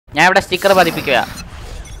ഞാൻ ഇവിടെ സ്റ്റിക്കർ പതിപ്പിക്കുക.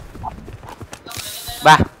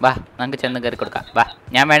 വാ വാ നമുക്ക് ചെന്ന് കയറി കൊടുക്കാം. വാ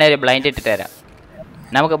ഞാൻ വേണേ ഒരു ബ്ലൈൻഡ് ഇട്ടിട്ട് തരാം.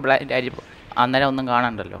 നമുക്ക് ബ്ലൈൻഡ് അന്നേരം ഒന്നും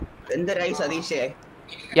കാണണ്ടല്ലോ.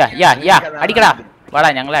 അടിക്കടാ വാടാ,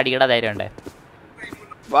 ഞങ്ങളെ അടിക്കടാ ധൈര്യം ഉണ്ടേ.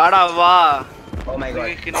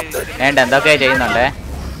 വേണ്ട എന്തൊക്കെയാ ചെയ്യുന്നുണ്ടേ.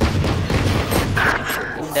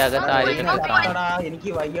 ഇതിന്റെ അകത്ത്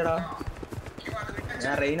എനിക്ക് വയ്യടാ.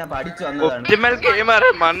 ഞാൻ റെയ്ന പഠിച്ചു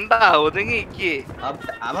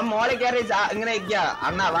അവൻ മോളെ കയറി ഇങ്ങനെ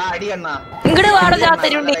അണ്ണാ വാ അടി അണ്ണാ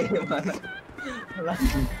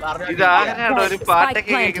ഒരു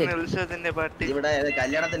പാട്ടൊക്കെ ഉത്സവത്തിന്റെ പാട്ട്. ഇവിടെ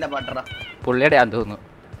കല്യാണത്തിന്റെ പാട്ടടാ. പുള്ളിയുടെ ആന്ന് തോന്നുന്നു.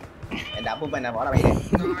 എന്റെ അപ്പൂപ്പന്നെ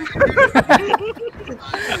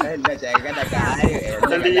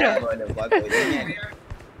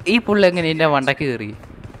ഈ പുള്ളി എങ്ങനെ എന്റെ മണ്ടക്ക് കയറി?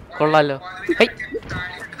 കൊള്ളാലോ.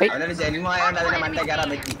 ജന്മമായോണ്ട് അതിന്റെ മണ്ട കയറാൻ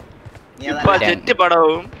പറ്റി.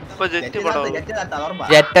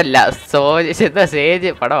 ജെറ്റല്ല സേജ്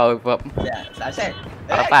പടമാവും ഇപ്പം.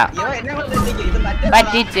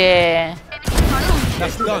 പറ്റിച്ചേ.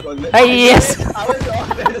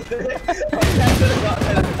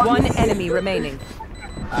 One enemy remaining.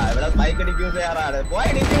 ഇവിടെ സ്പൈക്ക് ഡിഫ്യൂസ് ചെയ്യാറാണ്. പോയി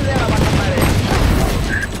ഡിഫ്യൂസ് ചെയ്യണം മണ്ടന്മാരെ.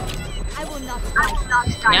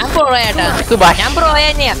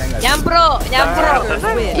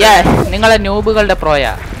 നിങ്ങളെ ന്യൂബുകളുടെ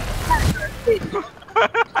പ്രോയാ.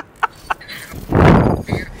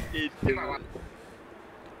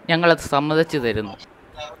 ഞങ്ങളത് സമ്മതിച്ചു തരുന്നു.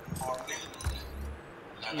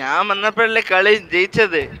 ഞാൻ വന്നപ്പോഴല്ലേ കളി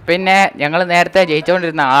ജയിച്ചത്. പിന്നെ ഞങ്ങള് നേരത്തെ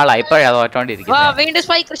ജയിച്ചോണ്ടിരുന്ന ആളാ, ഇപ്പഴാ തോറ്റോണ്ടിരിക്കുന്നത്.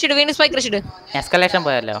 എസ്കലേഷൻ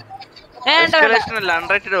പോയല്ലോ.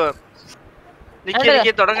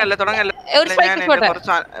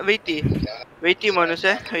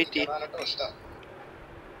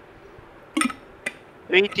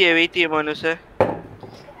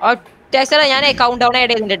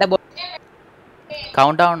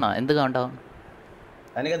 കൗണ്ട് ഡൗൺ എന്ത് കൗണ്ട് ഡൗൺ?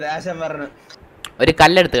 ഒരു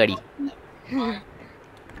കല്ലെടുത്ത് കടി.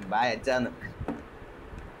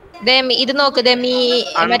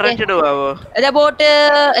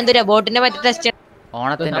 ബോട്ടിന്റെ മറ്റേ ടെസ്റ്റ്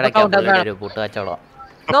ഓണത്തിന്റെ ഇടയ്ക്ക് ഒരു പൂട്ട് കച്ചവടം.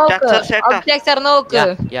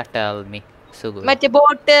 മറ്റേ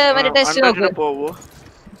ബോട്ട് മറ്റേ ടെസ്റ്റ് നോക്ക്.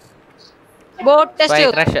 ബോട്ട്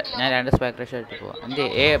ടെസ്റ്റ് ഞാൻ 2 സ്പൈക്ക് റഷ് ആയിട്ട് പോവാ.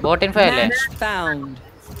 ബോട്ട് ഇൻഫോ അല്ലേ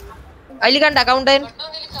അതില് കണ്ട കൗണ്ടൻ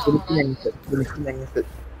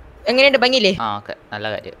എങ്ങനെയുണ്ട്? ഭംഗിയില്ലേ? നല്ല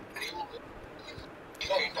കാര്യം.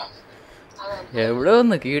 എവിടെ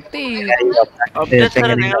ഒന്ന് കിട്ടി.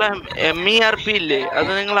 നിങ്ങളെ MERP ഇല്ലേ, അത്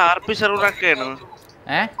നിങ്ങൾ RP സെർവർ ആക്കുകയാണോ?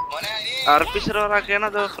 RP സെർവർ ആക്കുകയാണോ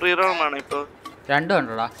അതോ ഫ്രീ റോം ആണോ? ഇപ്പൊ രണ്ടും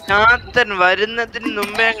ഉണ്ടോടാ. ചാത്തൻ വരുന്നതിന്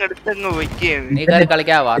മുമ്പേ അങ്ങ് എടുത്തങ്ങ് വെക്കുകയാണ്. നീ കയറി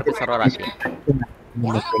കളിക്കാവോ? RP സെർവർ ആക്കി.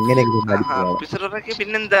 RP സെർവർ ആക്കി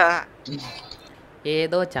പിന്നെന്താ?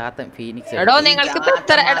 ഏതോ ചാത്തൻ ഫീനിക്സ്. എടോ നിങ്ങൾക്ക്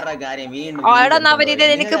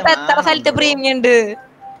എനിക്ക് എത്ര സ്ഥലത്ത് പ്രീമിയം ഉണ്ട്?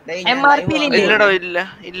 MRP ഇല്ലടോ. ഇല്ല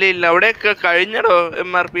ഇല്ല ഇല്ല അവിടെയൊക്കെ കഴിഞ്ഞടോ.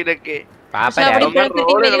 MRPയിലൊക്കെ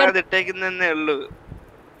ഇട്ടേക്കുന്നേ ഉള്ളൂ.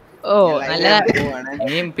 ഓ നല്ല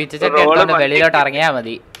വെളിയിലോട്ട് ഇറങ്ങിയാ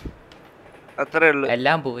മതി, അത്രേ ഉള്ളൂ.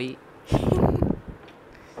 എല്ലാം പോയി.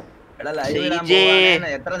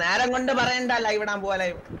 എത്ര നേരം കൊണ്ട് പറയണ്ട ലൈവ് ഇടാൻ പോവാ.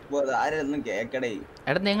 ആരൊന്നും കേക്കടേ.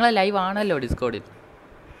 എടാ നിങ്ങളെ ലൈവ് ആണല്ലോ ഡിസ്കോഡിൽ.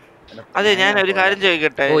 അതെ ഞാൻ ഒരു കാര്യം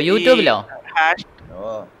ചോദിക്കട്ടെ. യൂട്യൂബിലോ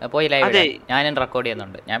പോയി ലൈവ് ഞാനും റെക്കോർഡ്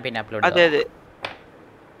ചെയ്യുന്നുണ്ട്. ഞാൻ പിന്നെ അപ്ലോഡ്. അതെ അതെ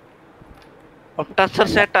ഒപ്റ്റാക്സർ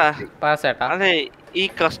ചേട്ടാ. അതെ ഈ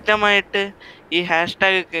കസ്റ്റമായിട്ട് ഈ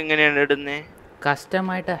ഹാഷ്ടാഗ് ഒക്കെ എങ്ങനെയാണ് ഇടുന്നേ?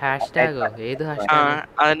 കസ്റ്റമായിട്ട് ഹാഷ്ടാഗോ? ഏത് ഹാഷ്ടാഗ്?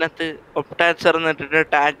 അതിനകത്ത് ഒപ്റ്റാക്സർ എന്നിട്ട്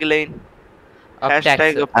ടാഗ് ലൈൻ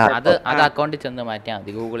അത് അക്കൗണ്ടിൽ ചെന്ന് മാറ്റിയാൽ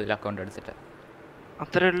മതി. ഗൂഗിളിൽ അക്കൗണ്ട് എടുത്തിട്ട്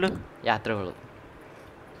അത്രേ ഉള്ളൂ. യാത്രകളും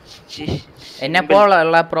എന്നെ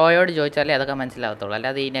പോലുള്ള പ്രോയോട് ചോദിച്ചാലേ അതൊക്കെ മനസ്സിലാവത്തുള്ളൂ.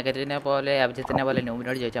 അല്ലാതെ ഈ നെഗറ്റീവിനെ പോലെ അഭിജിത്തിനെ പോലെ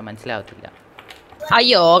ന്യൂബിനോട് ചോദിച്ചാൽ മനസ്സിലാവത്തില്ല.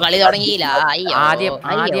 അയ്യോ കളി തുടങ്ങിയില്ല.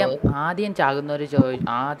 ആദ്യം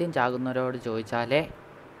ചാകുന്നവരോട് ചോദിച്ചാലേ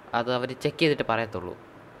അത് അവർ ചെക്ക് ചെയ്തിട്ട് പറയത്തുള്ളൂ.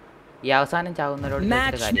 ഈ അവസാനം ചാകുന്നവരോട്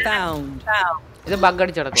ഇത് ബഗ്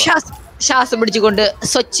അടിച്ചടക്കും. ശ്വാസം പിടിച്ചുകൊണ്ട്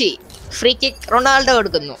സൊച്ചി ഫ്രീ കിക്ക് റൊണാൾഡോ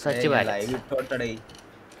കൊടുക്കുന്നു.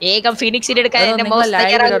 ഏകം ഫീനിക്സിൽ എടുക്കാൻ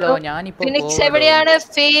ഫീനിക്സ് എവിടെയാണ്?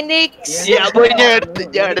 ഫീനിക്സ്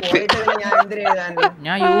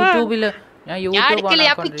ഞാൻ യൂട്യൂബ്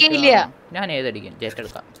ഞാൻ ഏതടിക്കും? ജസ്റ്റ്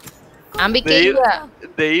എടുക്കാം.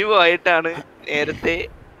 ദൈവമായിട്ടാണ് നേരത്തെ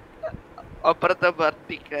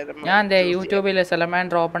ഞാൻ യൂട്യൂബില്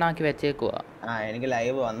സെലമാൻഡർ ഓപ്പൺ ആക്കി വെച്ചേക്കുവാ. എനിക്ക്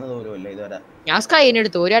ലൈവ് വന്നതുപോലുമില്ല ഇതുവരെ. ഞാൻ സ്കൈനെ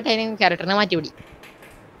എടുത്തു. ഒരു ടൈം ക്യാരക്ടറിനെ മാറ്റിപിടി.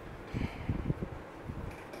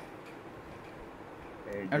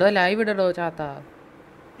 എടോ ലൈവ് ഇടടോ ചാത്ത.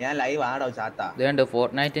 ഞാൻ ലൈവ് ആടോ ചാത്ത. ഇതുണ്ട്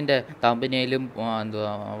ഫോർട്ട്നൈറ്റിന്റെ തമ്പനയിലും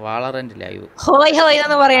എന്തുവാ വാളറന്റ് ലൈവ്. ഹോയ് ഹോയ്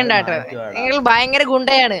എന്ന് പറയണ്ട കേട്ടോ. നിങ്ങൾ ഭയങ്കര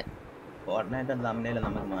ഗുണ്ടയാണ്. ഫോർട്ട്നൈറ്റ് തമ്പനയിൽ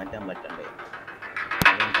നമുക്ക് മാറ്റാൻ പറ്റണ്ടേ?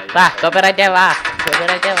 വാ കോപ്പിറൈറ്റ് വാ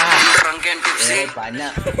കോപ്പിറൈറ്റ് വാ. പന്ന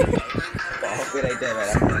കോപ്പിറൈറ്റ്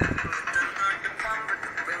വരാം.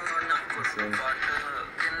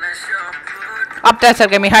 Optaxr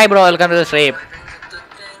Gaming, hi bro, welcome to the stream.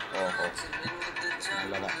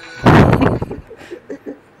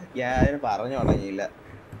 ഞാൻ പറഞ്ഞു തുടങ്ങിയില്ല.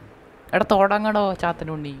 എടാ തുടങ്ങടോ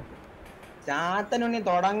ചാത്തനുണ്ണി. ചാത്തനുണ്ണി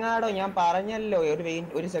തുടങ്ങാടോ, ഞാൻ പറഞ്ഞല്ലോ.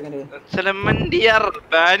 ഒരു സെക്കൻഡ്.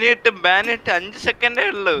 ബാനിട്ട് 5 സെക്കൻഡേ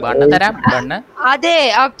ഉള്ളൂ. അതെ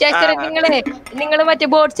Optaxr നിങ്ങള് മറ്റേ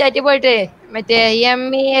ബോട്ട് ചാറ്റ് പോയിട്ട് മറ്റേ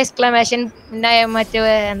𝕊𝕊𝔾𝔼𝕊𝕋𝕀𝕆ℕ മറ്റേ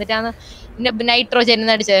എന്നിട്ടാണ് നൈട്രോജൻ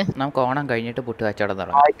അടിച്ചേ. നമുക്ക് ഓണം കഴിഞ്ഞിട്ട് പുട്ട് കച്ചവടം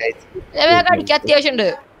തുടങ്ങാം. അടിക്കാൻ അത്യാവശ്യം ഉണ്ട്.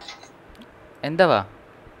 എന്താ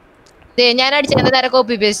ഞാൻ അടിച്ച എന്താ തര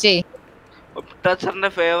കോപ്പി പേസ്റ്റ്. ഒപ്റ്റാക്സറിന്റെ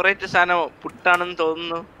ഫേവറേറ്റ് സാധനം പുട്ടാണെന്ന്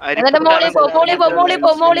തോന്നുന്നു.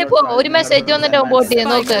 ഒരു മെസ്സേജ് വന്നിട്ട് ബോട്ട്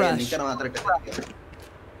നോക്ക്.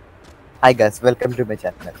 Hi guys, welcome to my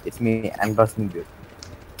channel. It's me, Unboxing Dude.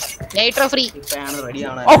 Nitro free.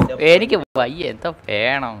 എനിക്ക് വയ്യ, എന്താ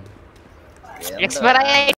വേണം?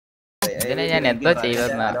 ഇതിനെ ഞാൻ എന്തോ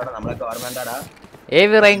ചെയ്തെന്നാ.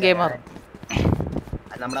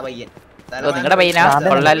 നിങ്ങളുടെ പയ്യനാ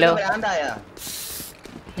കൊള്ളാലോ.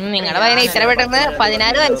 നിങ്ങളുടെ പയ്യനെ ഇത്ര പെട്ടെന്ന്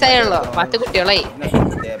 14 വയസ്സായുള്ളൂ. 10 കുട്ടികളായി.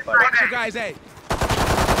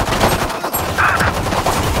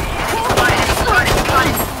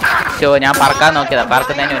 ഞാൻ പറക്കാൻ നോക്കിയതാ.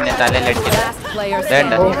 പറക്കുന്നതിന് മുന്നേ തലയിലടിച്ചില്ല.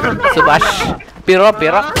 സുഭാഷ് പിറോ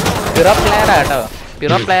പ്ലെയറാ കേട്ടോ.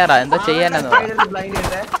 പിറോ പ്ലെയറാ. എന്തോ ചെയ്യാനെന്ന്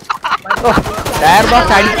ഡയർ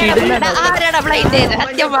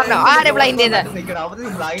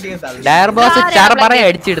ബോക്സ് ചറപറ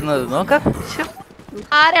അടിച്ചിടുന്നത് നോക്ക.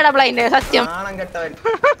 ആരാടാ ബ്ലൈൻഡ്? സത്യം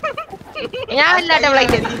ഞാനല്ലാട്ടെ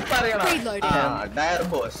ബ്ലൈൻഡ്.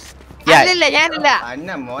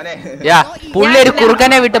 പുള്ളി ഒരു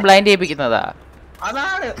കുറുക്കനെ വിട്ട് ബ്ലൈൻഡ് ചെയ്യിപ്പിക്കുന്നതാ.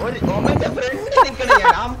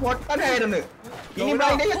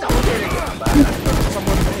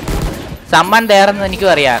 സമ്മാൻ തയ്യാറെന്ന് എനിക്കും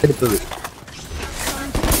അറിയാം.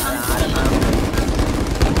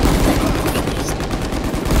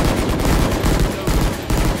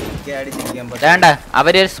 വേണ്ട,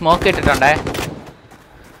 അവരൊരു സ്മോക്ക് ഇട്ടിട്ടുണ്ടേ.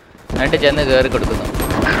 എന്നിട്ട് ചെന്ന് കേറി കൊടുക്കുന്നു.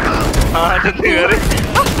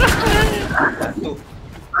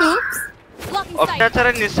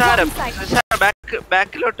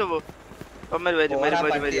 ബാക്കിലോട്ട് പോ.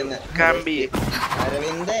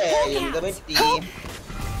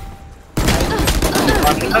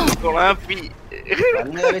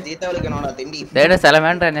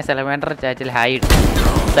 സെലമാൻഡർ ചാറ്റിൽ ഹായ് ഇട്ടു.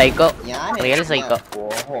 Psycho, real psycho.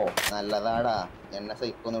 ഓഹോ നല്ലതാടാ. എന്നെ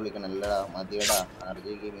സൈക്കോ എന്ന് വിളിക്കണം. നല്ലടാ മതിയടാ. RJ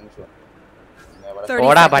gaming show.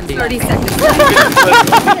 ഓടാ പട്ടി.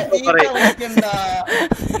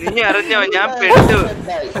 നീ അറിഞ്ഞോ ഞാൻ പെട്ടു.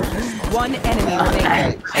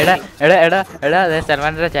 എടാ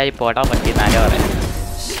സെലമാൻഡർ ചായ പോടാ പറ്റി നാലോ പറയാം.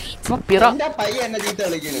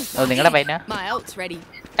 നിങ്ങളുടെ പയ്യനാ?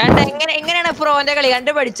 എങ്ങനെയാണ് പ്രോന്റെ കളി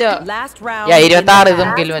കണ്ടു പഠിച്ചോ? 26 ഇതും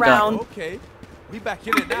കില്ല് വെച്ചോ.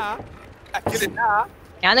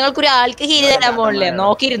 ഞാൻ നിങ്ങൾക്കൊരു ആൾക്ക് ഹീൽ തരാൻ പോണില്ലേ,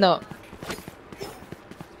 നോക്കിയിരുന്നോ?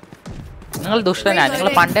 നിങ്ങൾ ദുഷ്ടനാ. നിങ്ങൾ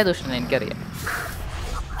പണ്ടേ ദുഷ്ടനാ, എനിക്കറിയാം.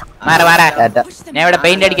 ഞാൻ ഇവിടെ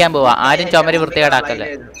പെയിന്റ് അടിക്കാൻ പോവാ. ആരും ചുമര് വൃത്തികേടാക്കല്ലേ.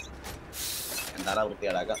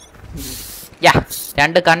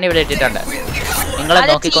 2 കണ്ണ് ഇവിടെ ഇട്ടിട്ടുണ്ട്. നിങ്ങളെ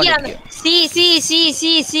നോക്കിക്കൊണ്ടിരിക്കും.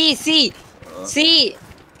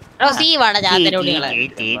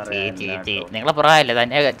 നിങ്ങളെ പുറകല്ലേ,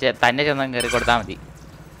 തന്നെ ചെന്ന് കയറി കൊടുത്താ മതി.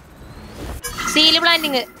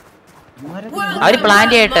 അവര് പ്ലാൻ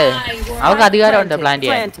ചെയ്യട്ടെ. അവർക്ക് അധികാരമുണ്ട് പ്ലാൻ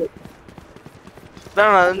ചെയ്യാൻ.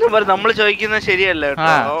 നമ്മള് ചോദിക്കുന്നത് ശരിയല്ല.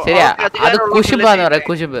 ശരിയാ, അത് കുശുമ്പാന്ന് പറയാ.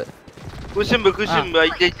 കുശുമ്പ്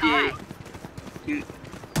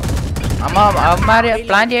അമ്മമാര്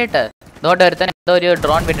പ്ലാൻ ചെയ്യട്ടെ. ഇതോട്ട് ഒരുത്തൻ എന്തോ ഒരു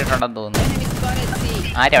ഡ്രോൺ വിട്ടിട്ടുണ്ടെന്ന് തോന്നുന്നു.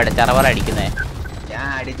 ആരാ അവിടെ ചറവറ അടിക്കുന്നേ?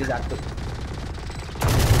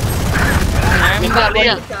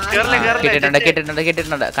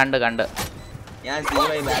 കിട്ടിട്ടുണ്ട്. കണ്ട്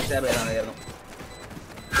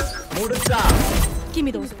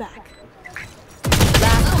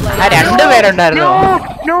രണ്ടുപേരുണ്ടായിരുന്നു.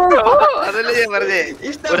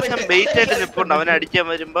 അവനെ അടിക്കാൻ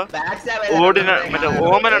വരുമ്പോ ഓടിന മറ്റേ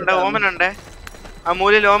ഓമനുണ്ടേ. ആ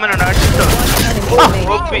മൂലയിൽ ഓമനുണ്ട്.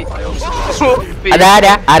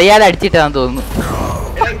 അതാരാ അറിയാതെ അടിച്ചിട്ടാന്ന് തോന്നുന്നു.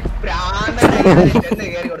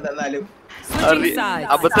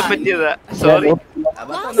 അബദ്ധം പറ്റിയതാ, സോറി.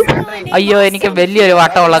 അയ്യോ, എനിക്ക് വലിയൊരു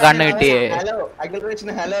വട്ടമുള്ള കണ്ണ് കിട്ടിയേ.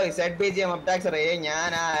 ഹലോ സെറ്റ് BGM Optaxr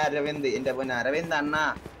ഞാൻ അരവിന്ദ് എന്റെ പൊന്ന അരവിന്ദ് അണ്ണ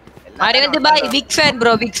Aravind by big fan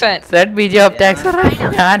bro big fan set BGM Optaxr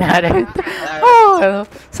ഞാൻ അരവിന്ദ്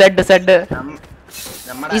സെഡ്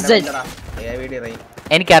നമ്മുടെ അരവിന്ദടാ AVD റൈ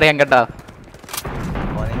എനിക്കറിയാം കേട്ടോ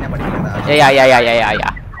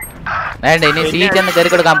വേണ്ട ഇനി സീ ചെന്ന് കയറി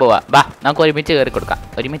കൊടുക്കാൻ പോവാ ബാ നമുക്ക് ഒരുമിച്ച് കയറി കൊടുക്കാം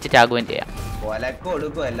ഒരുമിച്ച് ചാകുകയും ചെയ്യാം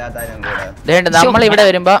വേണ്ട നമ്മൾ ഇവിടെ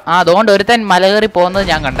വരുമ്പോ അതുകൊണ്ട് ഒരുത്തൻ മല കയറി പോകുന്നത്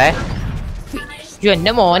ഞാൻ കണ്ടേ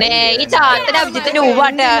എന്റെ മോനെ ഈ ചാത്തന്റെ അഭിജിത്തിന്റെ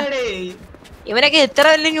ഊവാട്ട ഇവനൊക്കെ എത്ര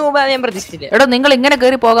വലിയ ന്യൂബാ ഞാൻ പ്രതീക്ഷിച്ചില്ല എടോ നിങ്ങൾ ഇങ്ങനെ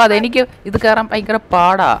കയറി പോകാതെ എനിക്ക് ഇത് കയറാൻ ഭയങ്കര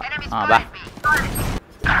പാടാ ബാ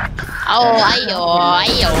അയ്യോ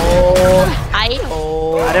അയ്യോ അയ്യോ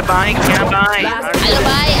अरे भाई क्या भाई ഹലോ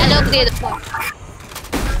ബൈ ഹലോ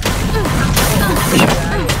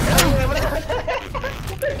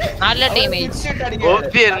നല്ല ടീമേജ്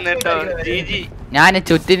ഞാൻ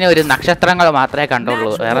ചുറ്റിന് ഒരു നക്ഷത്രങ്ങൾ മാത്രമേ കണ്ടുള്ളൂ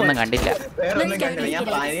വേറൊന്നും കണ്ടില്ല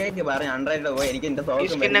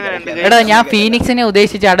എടാ ഞാൻ ഫീനിക്സിനെ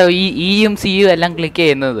ഉദ്ദേശിച്ചാടോ ഈ ഇയും സിയും എല്ലാം ക്ലിക്ക്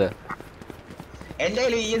ചെയ്യുന്നത്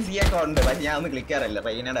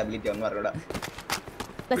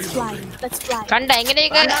കണ്ട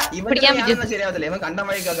എങ്ങനെയൊക്കെ പിടിക്കാൻ പറ്റും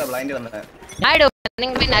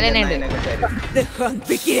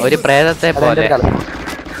ഒരു പ്രേതത്തെ പോലെ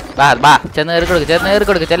ബാ ചെന്ന് കയറി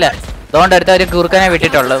കൊടുക്ക് ചെല്ല അതുകൊണ്ട് അടുത്ത ഒരു കുറുക്കനെ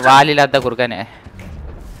വിട്ടിട്ടുള്ളു വാലില്ലാത്ത കുറുക്കനെ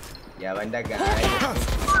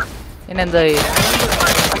പിന്നെന്തോ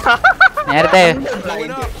നേരത്തെ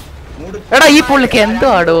എടാ ഈ പുള്ളിക്ക് എന്തോ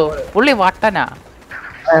ആടോ പുള്ളി വട്ടനാ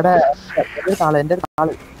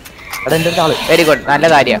വെരി ഗുഡ് നല്ല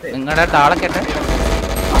കാര്യം നിങ്ങളുടെ താളൊക്കെ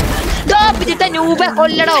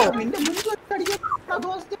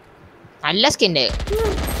നല്ല സ്കിന്റെ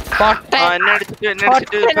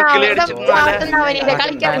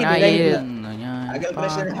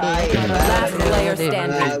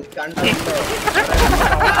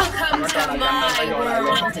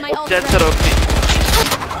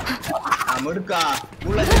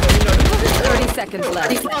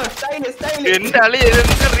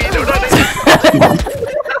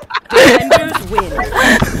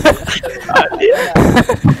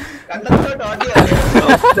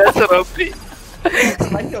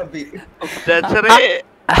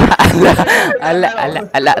അല്ല അല്ല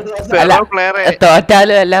അല്ല അല്ല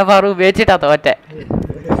തോറ്റാലും എല്ലാം പറ ഉപയോഗിച്ചിട്ടാ തോറ്റെ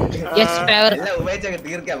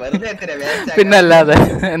പിന്നല്ലാതെ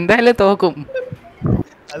എന്തായാലും തോക്കും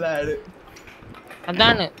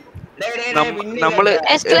അതാണ്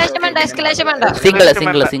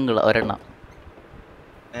സിംഗിൾ ഒരെണ്ണം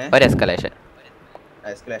ഒരു എസ്കലേഷൻ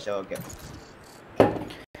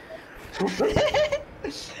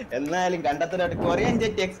എന്നാലും കണ്ടെത്തലോട്ട് കൊറിയൻ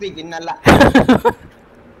ജെറ്റ് എക്സ്പി പിന്നല്ല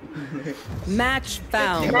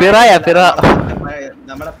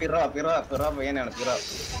നമ്മുടെ പിറോ പയ്യനാണ് പിറോ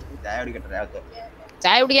ചായ കുടിക്കട്ടെ രാവിലത്തെ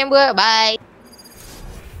ചായ കുടിക്കാൻ പോവാ ബൈ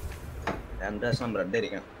 2 കഷ്ണം ബ്രെഡ്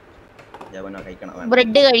കഴിക്കണം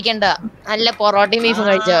ബ്രെഡ് കഴിക്കണ്ട നല്ല പൊറോട്ടയും ബീഫും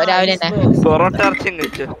കഴിച്ചോ രാവിലെ തന്നെ പൊറോട്ട ഇറച്ചിയും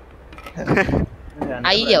കഴിച്ചോ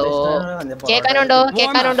അയ്യോ കേക്കാനുണ്ടോ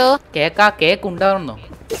കേക്ക് ഉണ്ടാവുന്നോ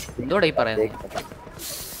എന്തോടെ ഈ പറയുന്നത്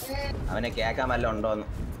അവനെ കേക്കാൻ വല്ല ഉണ്ടോന്ന്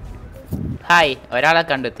ഹായ് ഒരാളെ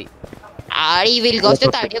കണ്ടെത്തി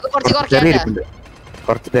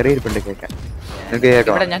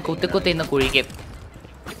ഇവിടെ ഞാൻ കുത്തി ഇന്ന് കുഴിക്കും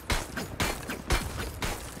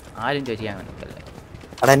ആരും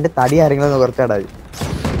ചോദിക്കാൻ എന്റെ തടി ആരെങ്കിലും കുറച്ചാടാ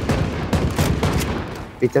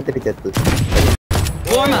പിച്ചത്ത്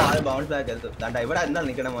ഇവിടെ എന്താ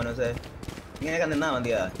നിക്കണേ മോനോസേ ഇങ്ങനെയൊക്കെ നിന്നാ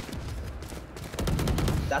മതിയാ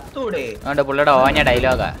ചത്തൂടെ പുള്ളിയുടെ ഓഞ്ഞ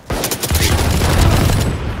ഡയലോഗാ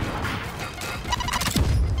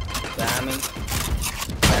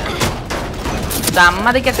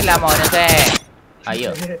സമ്മതിക്കത്തില്ല മോനോസേ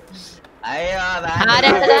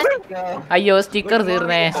അയ്യോ സ്റ്റിക്കർ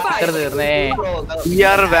തീർന്നേ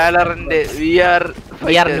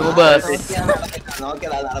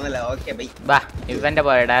ഇവന്റെ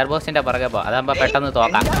പോലെ ഡയർബോസിന്റെ പുറകെ പോ അതാകുമ്പോ പെട്ടെന്ന്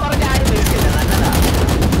തോക്കാം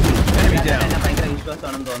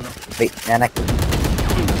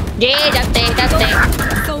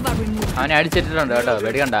അവനെ അടിച്ചിട്ടുണ്ട് കേട്ടോ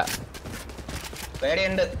പേടിക്കണ്ട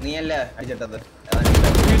പേടിയുണ്ട് നീയല്ലേ അടിച്ചിട്ടത്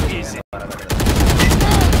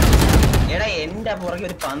എടാ എന്റെ പുറകെ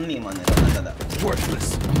ഒരു പന്നി വന്നിട്ട്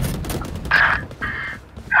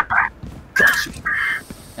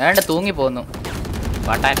വേണ്ട തൂങ്ങി പോന്നു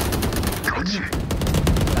പാട്ടാൻ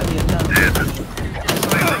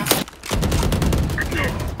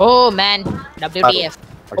ഓ മാൻ WTF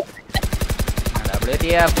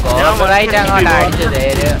കോർപ്പറേറ്റ് അങ്ങോട്ട് അടിച്ചു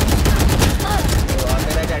തേര്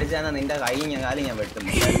അടിച്ചാ നിന്റെ കൈ ഞാൻ കാലി ഞാൻ വെട്ടും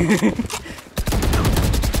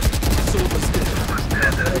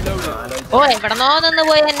ഓ എവിടെന്നോ നിന്ന്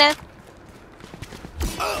പോയി തന്നെ.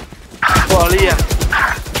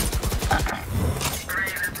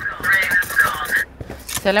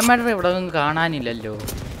 𝕊𝕊𝔾𝔼𝕋 ഇവിടെ ഒന്നും കാണാനില്ലല്ലോ.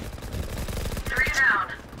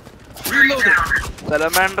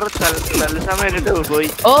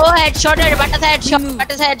 ഓ ഹെഡ്ഷോട്ട്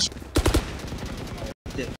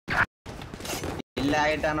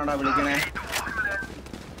ഇല്ലായിട്ടാണോടാ വിളിക്കണേ?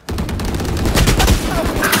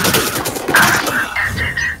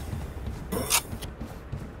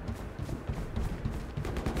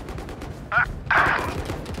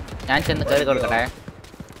 ഞാൻ ചെന്ന് കയറി കൊടുക്കട്ടെ,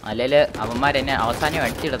 അല്ലേല് അവന്മാരെന്നെ അവസാനം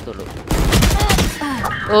അടിച്ചിടത്തുള്ളൂ.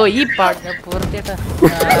 ഓ ഈ പൂർത്തിയായിട്ട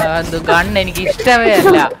ഗണ്ണ് എനിക്ക് ഇഷ്ടമേ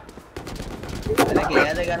അല്ല.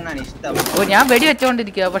 ഓ ഞാൻ വെടി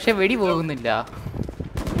വെച്ചോണ്ടിരിക്കുക, പക്ഷെ വെടി പോകുന്നില്ല.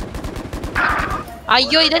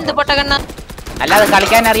 അയ്യോ ഇതെന്ത് പൊട്ട കണ്ണ? അല്ലാതെ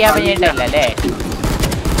കളിക്കാൻ അറിയാൻ വേണ്ടിയിട്ടല്ല അല്ലേ?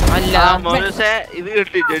 അല്ല ഇത്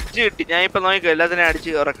കിട്ടി, ജഡ്ജ് കിട്ടി. ഞാൻ ഇപ്പൊ നോക്കിക്കോ എല്ലാത്തിനും അടിച്ച്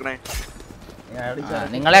ഇറക്കണേ.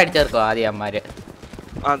 നിങ്ങളെ അടിച്ചേർക്കോ ആദ്യം അമ്മമാര്?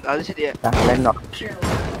 അത് ശരിയാ.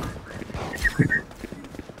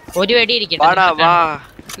 ഒരു വെടി ഇരിക്കട്ടെ.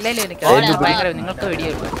 ഇല്ലല്ലോ എനിക്ക് ഭയങ്കര നിങ്ങൾക്ക്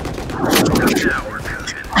വെടിയുള്ളൂ.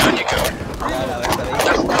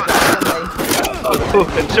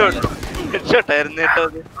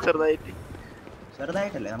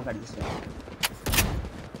 ചെറുതായിട്ടല്ലേ നമുക്ക് അഡ്ജസ്റ്റ് ചെയ്യാം.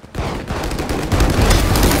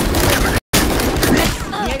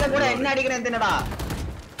 എന്നെ അടിക്കണ എന്തിനടാ?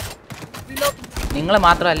 നിങ്ങൾ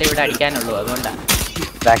മാത്രമല്ല ഇവിടെ അടിക്കാനുള്ളൂ, അതുകൊണ്ടാ.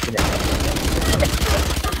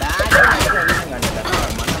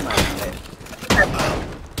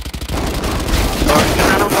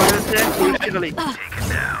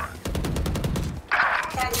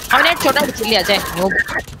 അവനെ ചോട്ടടിച്ചില്ല ചേ.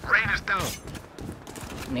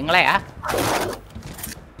 നിങ്ങളെയാ?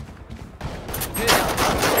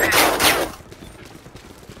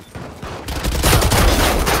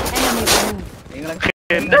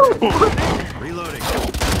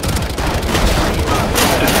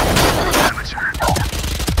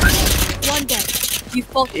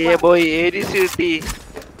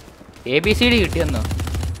 ABCD കിട്ടിയെന്നോ?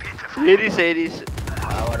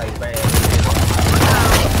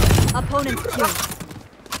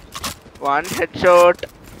 One headshot,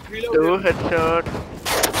 two headshot,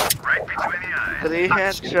 three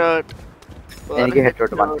headshot. എനിക്ക്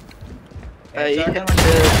ഹെഡ്ഷോട്ട് വേണം.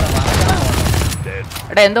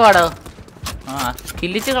 എടാ എന്ത് പാടോ? ആ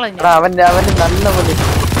കില്ലിച്ച് കളഞ്ഞു. അവന്റെ നല്ല പോലെ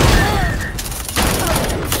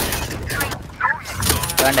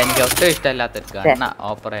വേണ്ട, എനിക്ക് ഒട്ടും ഇഷ്ടമല്ലാത്തൊരു ഗണ്ണ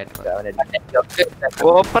ഓപ്പറേറ്റർ.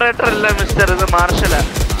 ഓപ്പറേറ്റർ അല്ല മിസ്റ്റർ, ഇത് മാർഷലാ.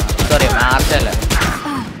 Sorry marshal.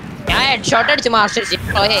 ഞാൻ ഹെഡ്ഷോട്ട് അടിച്ചു മാർഷൽ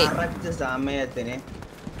സമയത്തിന്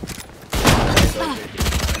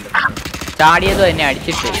ചാടിയത് തന്നെ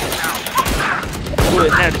അടിച്ചിട്ട്.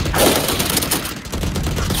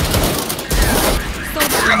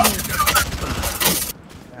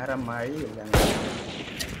 വേറെ മഴയില്ല.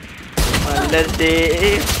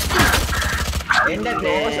 എന്റെ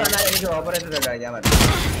ക്ലോസ് വന്നാൽ എനിക്ക് ഓപ്പറേറ്റർ കഴിക്കാൻ പറ്റും.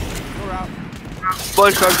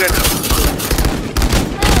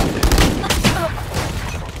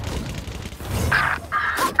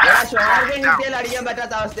 അടിക്കാൻ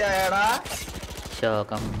പറ്റാത്ത അവസ്ഥയാടാ.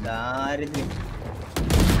 ശോകം ദാരിദ്ര്യം.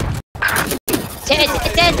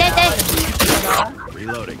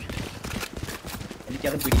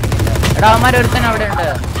 എനിക്കത് പിടിക്കുന്നില്ല. എടാ അവന്മാർ ഒരുത്തൻ അവിടെ ഉണ്ട്.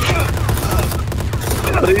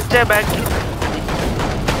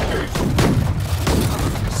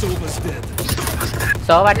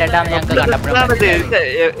 സോവാട്ടാന്ന് ഞങ്ങൾക്ക് കണ്ടപ്പോഴാണ്.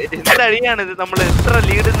 എന്തടിയാണിത്? നമ്മൾ എത്ര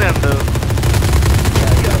ലീഡ് കണ്ടോ?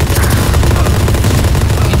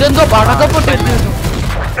 ഇതെന്തോ പടക്കപ്പൊട്ടി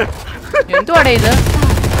എന്തുവാടേ ഇത്?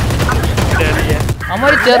 അമ്മ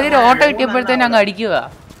ഒരു ചെറിയൊരു ഓട്ടോ കിട്ടിയപ്പോഴത്തേനും അങ്ങ് അടിക്കുക.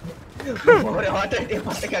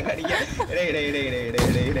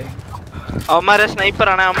 അവന്മാരെ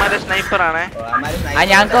സ്നൈപ്പറാണ്, അവന്മാരെ സ്നൈപ്പറാണ്. ആ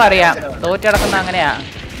ഞങ്ങൾക്കും അറിയാം, തോറ്റടക്കുന്ന അങ്ങനെയാ,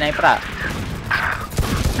 സ്നൈപ്പറാ.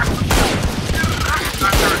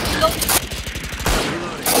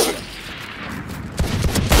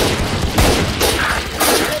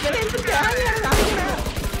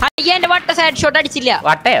 എന്റെ വട്ട സൈഡ് ഷോട്ട് അടിച്ചില്ല.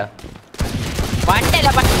 വട്ടയോ?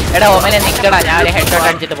 എടാ ഓമനെ നിക്കടാ, ഞാൻ ഹെഡ്ഷോട്ട്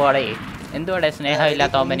അടിച്ചിട്ട് പോടേ. എന്തുവാടെ സ്നേഹം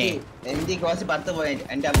ഇല്ലാത്ത ഓമനെ?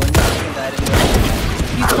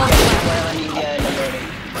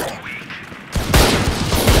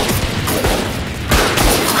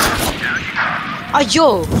 അയ്യോ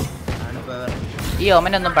ഈ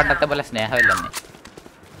ഓമനൊന്നും പണ്ടത്തെ പോലെ സ്നേഹമില്ലെന്നേ.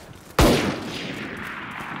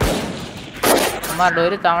 അമ്മമാരുടെ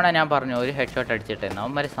ഒരു തവണ ഞാൻ പറഞ്ഞു ഒരു ഹെഡ്ഷോട്ട് അടിച്ചിട്ട്,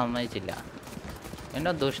 അവന്മാരെ സമ്മതിച്ചില്ല.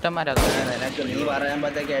 എന്നോ ദുഷ്ടന്മാരാ. നീ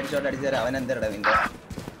പറയുമ്പോഴത്തേക്ക് ഹെഡ്ഷോട്ട് അടിച്ചാൽ അവൻ എന്താ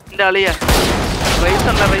നിന്റെ അളിയാ? റേസ്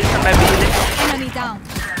ഉണ്ട, റേസ് ഉണ്ട.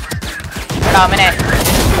 എടാ അവനെ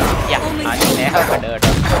സ്നേഹമൊക്കെ ഉണ്ട് കേട്ടോ.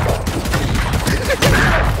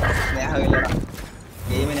 സ്നേഹമില്ലടാ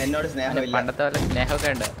ഗെയിമിന് എന്നോട് സ്നേഹമില്ല. പണ്ടത്തെ പോലെ സ്നേഹമൊക്കെ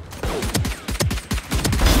ഉണ്ട്.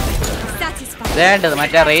 വേണ്ടത്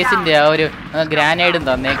മറ്റേ റേസിന്റെ ആ ഒരു ഗ്രാനേഡും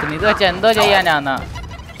തന്നേക്കുന്നു. ഇത് വെച്ച് എന്തോ ചെയ്യാനാന്നാ.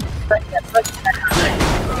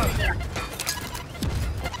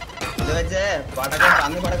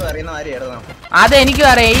 അതെനിക്കും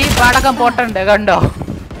അറിയാം. ഈ പടക്കം പൊട്ടണ്ട് കണ്ടോ.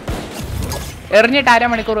 എറിഞ്ഞിട്ട്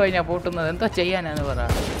അരമണിക്കൂർ കഴിഞ്ഞാ പൊട്ടുന്നത്. എന്തോ ചെയ്യാനാന്ന് പറ.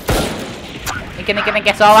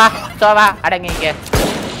 നിക്ക സോവ അടങ്ങിക്ക.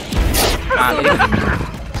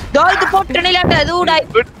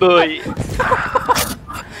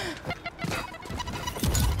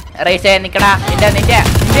 റേസേ നിക്കടാ.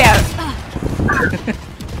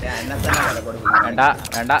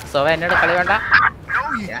 വേണ്ട സോവ എന്നോട് കളി വേണ്ട.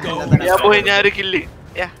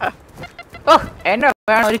 ഓ എന്നെ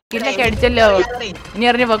വേണം. ഒരു കില്ലൊക്കെ അടിച്ചല്ലോ. ഇനി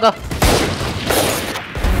എറിഞ്ഞു പോക്കോ.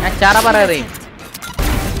 ഞാൻ ചറ പറയറേ.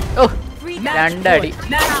 ഓ 2 അടി.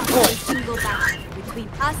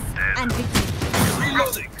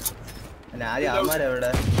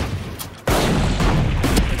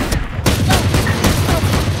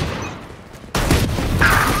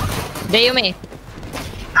 ദൈവമേ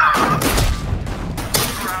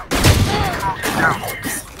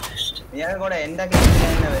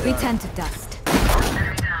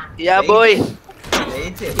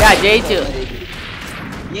ജയിച്ചു.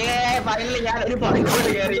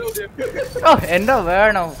 ഓ എന്തോ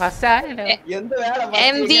വേണം. ഫസ്റ്റ്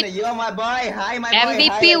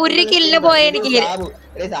MVP ഒരു കില്ല് പോയ എനിക്ക്.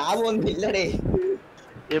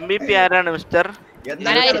 MVP ആരാണ് മിസ്റ്റർ?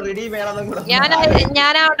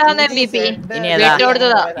 ഞാനാവട്ടാന്ന് MVP.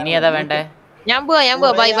 ഇനി ഏതാ വേണ്ടേ? ഞാൻ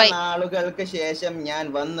പോവാ ബൈ ബൈ. നാളുകൾക്ക് ശേഷം ഞാൻ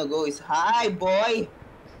വന്നു ഗോയ്സ്. Hi boy.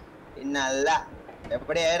 പിന്നല്ല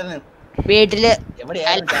എവിടെയായിരുന്നു? വീട്ടില്.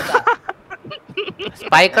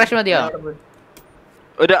 സ്പൈ ക്രഷ് മതിയോ?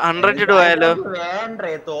 ഒരു 100 പോയാലോ?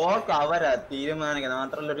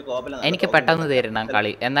 എനിക്ക് പെട്ടെന്ന് തരണം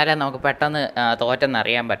കളി. എന്നാലേ നമുക്ക് പെട്ടെന്ന് തോറ്റെന്ന്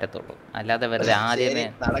അറിയാൻ പറ്റത്തുള്ളൂ. അല്ലാതെ വെറുതെ ആദ്യമേ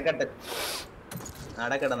നടക്കട്ടെ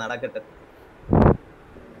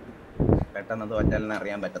പെട്ടെന്ന് തോറ്റാലിന്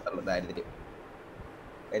അറിയാൻ പറ്റത്തുള്ളൂ. ദാരിദ്ര്യം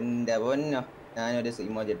എന്റെ പൊന്നോ. ഞാനൊരു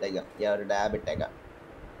ഇമോജി ഇട്ടേക്കാം. ഒരു ഡാബ് ഇട്ടേക്കാം.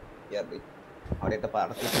 അവിടെ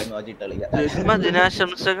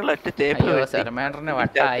ജന്മദിനാശംസകൾ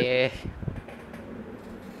വട്ടായേ.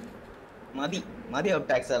 മതി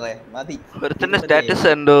ഔട്ടാക്സറേ മതി. ഒരുത്തന്റെ സ്റ്റാറ്റസ്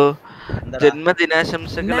ഉണ്ടോ?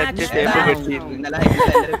 ജന്മദിനാശംസകൾ ഇന്നലെ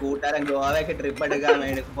കൂട്ടുകാരൻ ഗോവയ്ക്ക് ട്രിപ്പ് എടുക്കാൻ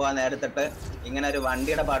വേണ്ടി പോവാൻ നേരത്തിട്ട് ഇങ്ങനെ ഒരു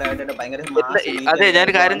വണ്ടിയുടെ പടം ഇട്ടിട്ട് ഭയങ്കര. അതെ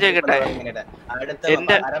ഞാനൊരു കാര്യം ചോദിക്കട്ടെ. അടുത്ത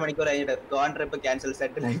അരമണിക്കൂർ കഴിഞ്ഞിട്ട് ഗോവൻ ട്രിപ്പ് ക്യാൻസൽ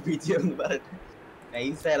സെറ്റിൽ ആയിപ്പിച്ചെന്ന് പറഞ്ഞിട്ട്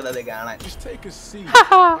നൈസായിരുന്നു അത് കാണാൻ.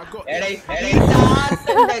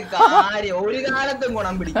 ഒരു കാലത്തും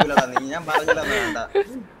ഗുണം പിടിക്കൂലടാ നീ. ഞാൻ പറഞ്ഞില്ല വേണ്ട.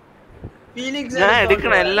 ഞാൻ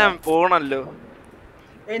എടുക്കണ എല്ലാം പോണല്ലോ.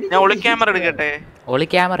 ഞാൻ ഒളി ക്യാമറ എടുക്കട്ടെ. ഒളി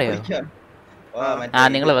ക്യാമറയോ?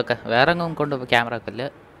 നിങ്ങൾ വെക്ക. വേറെ കൊണ്ട് ക്യാമറ വെക്കല്ലേ.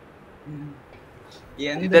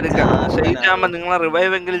 ഇതെടുക്കാം. നിങ്ങളെ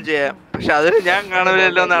റിവൈവ് എങ്കിലും ചെയ്യാം. പക്ഷെ അതിന് ഞാൻ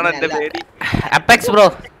കാണുമല്ലോ എന്നാണ് എന്റെ പേടി. Apex bro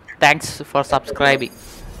thanks for subscribing.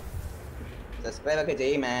 Subscribe ഒക്കെ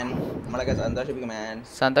ചെയ്യ് മാൻ. നമ്മളൊക്കെ സന്തോഷിപ്പിക്കും മാൻ.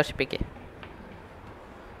 സന്തോഷിപ്പിക്കേ.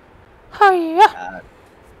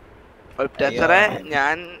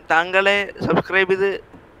 ഞാൻ താങ്കളെ സബ്സ്ക്രൈബ് ചെയ്ത്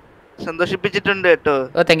സന്തോഷിപ്പിച്ചിട്ടുണ്ട് കേട്ടോ.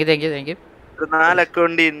 ഓ താങ്ക് യു 4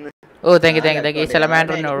 അക്കൗണ്ടിൽ. ഓ താങ്ക് യു.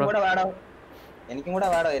 സലമാൻഡറിനോട് എനിക്കും കൂടെ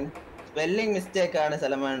വാടോ. സ്പെല്ലിംഗ് മിസ്റ്റേക്ക് ആണ്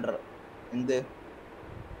സലമാൻഡർ. എന്ത്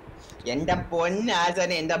എന്റെ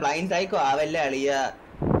പൊന്നാശനെ. എന്റെ ബ്ലൈൻഡ് സൈക്കോ ആവല്ലേ അളിയ.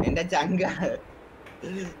 എന്റെ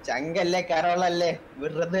ചങ്കല്ലേ കരോളല്ലേ.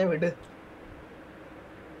 വെറുതെ വിട്.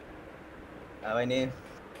 അവന്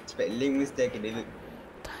സ്പെല്ലിംഗ് മിസ്റ്റേക്ക് ഇത്.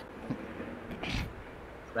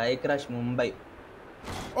 Fly crash Mumbai.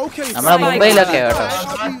 നമ്മളെ മുംബൈയിലൊക്കെ കേട്ടോ.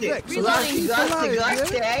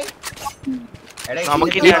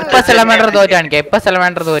 ഇപ്പൊ സലമാൻഡർ തോറ്റ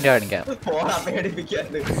കാണിക്കാം.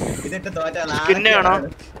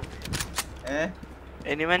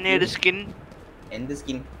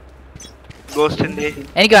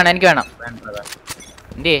 എനിക്ക് വേണം.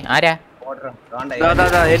 എന്തേ ആരാ?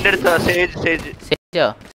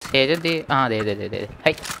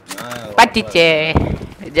 പറ്റിച്ചേ.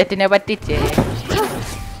 ജെറ്റിനെ പറ്റിച്ചേ.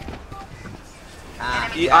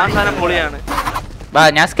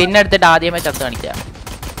 ഞാൻ സ്കിൻ എടുത്തിട്ട് ആദ്യമേ ചത്ത് കാണിക്കാം.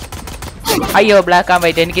 അയ്യോ ബ്ലാക്ക് ആൻഡ്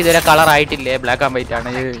വൈറ്റ്. എനിക്ക് ഇതുവരെ കളർ ആയിട്ടില്ലേ. ബ്ലാക്ക് ആൻഡ് വൈറ്റ് ആണ്.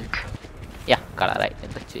 കളറായി.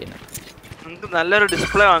 നല്ലൊരു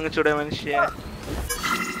ഡിസ്പ്ലേ വാങ്ങിച്ചൂടെ മനുഷ്യ?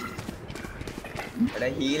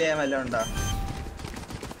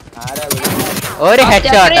 ഒരു ഹെഡ്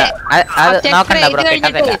ഷോട്ട്. അത് നോക്കണ്ട ബ്രോ.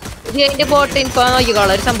 കിട്ടത്തില്ല. ഇതിന്റെ ബോട്ട് ഇൻഫോ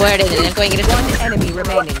നോക്കിക്കോളാം. ഒരു സംഭവം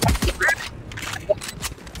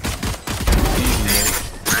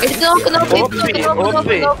എടുത്ത് നോക്ക് നോക്ക്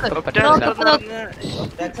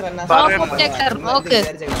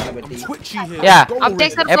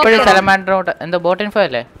എപ്പോഴും സലമാൻഡ്രോട്ട് എന്തോ ബോട്ട് ഇൻഫോ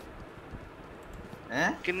അല്ലേ?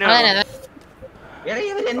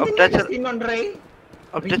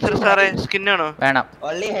 വേണം.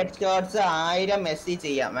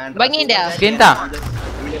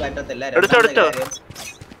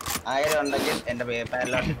 ഉണ്ടെങ്കിൽ എന്റെ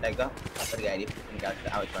പേപ്പറിലോട്ട് ഇട്ടേക്കോ. ഒരു കാര്യം എനിക്ക്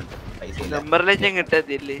ആവശ്യമുണ്ട്. പൈസ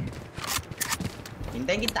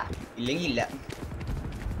ഇല്ലെങ്കിൽ ഇല്ലെങ്കിൽ ഇല്ല.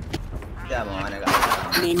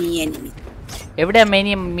 എവിടെയാ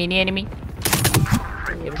മിനി എനിമി?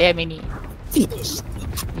 എവിടെയാ മിനി?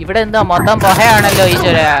 ഇവിടെ എന്താ മൊത്തം പൊഹയാണല്ലോ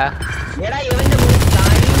ഈശ്വര.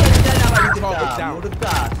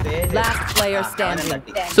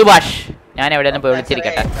 സുഭാഷ് ഞാൻ എവിടെ പോയി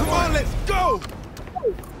വിളിച്ചിരിക്കട്ടെ.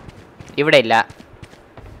 ഇവിടെ ഇല്ല.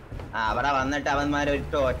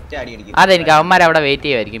 അതെനിക്ക് അവന്മാർ അവിടെ വെയിറ്റ്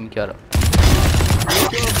ചെയ്യുമായിരിക്കും മിക്കവാറും.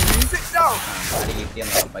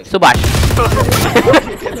 സുഭാഷ്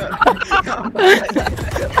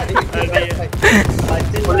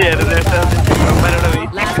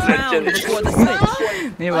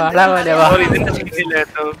നീ വാടാ പോലെ വാ.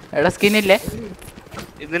 എടാ സ്കിന്നില്ലേ?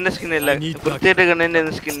 ഇതിന്റെ സ്കിന്നില്ല. വൃത്തിയായിട്ട് കണ്ണിന്റെ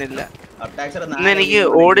സ്കിന്നില്ല. ഇന്ന് എനിക്ക്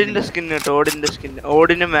ഓടിന്റെ സ്കിൻ കിട്ടും.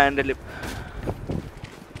 ഓടിനും മാൻഡലും.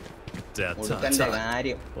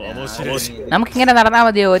 നമുക്കിങ്ങനെ നടന്നാ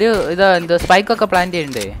മതിയോ? ഒരു ഇത് എന്തോ സ്പൈക്കൊക്കെ പ്ലാൻ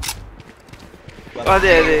ചെയ്യണ്ടേ?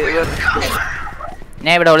 അതെ അതെ.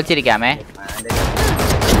 ഞാൻ ഇവിടെ ഒളിച്ചിരിക്കാമേ.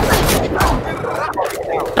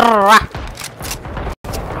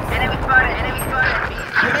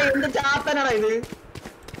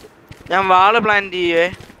 ഞാൻ വാള് പ്ലാൻ ചെയ്യേ.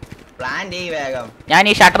 ഞാൻ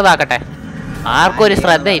ഈ ഷട്ടർ താക്കട്ടെ. ആർക്കും ഒരു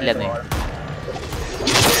ശ്രദ്ധയില്ലെന്നേ.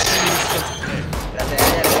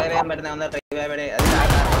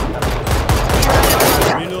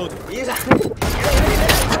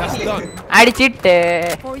 അടിച്ചിട്ട്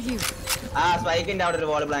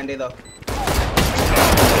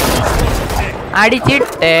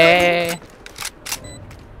അടിച്ചിട്ട്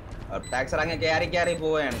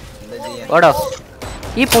ഓടോ.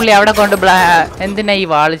 ഈ പുള്ളി അവിടെ കൊണ്ട് എന്തിനാ ഈ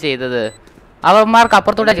വാള് ചെയ്തത്? അവന്മാർക്ക്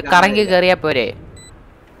അപ്പുറത്തൂടെ കറങ്ങി കേറിയാ പോരെ?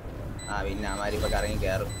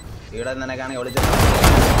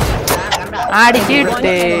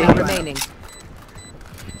 അടിച്ചിട്ട്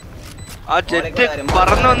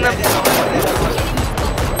പറന്നു വന്ന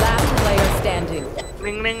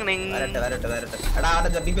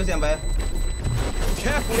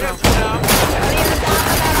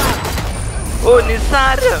ഓ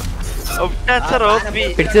നിസ്സാരം.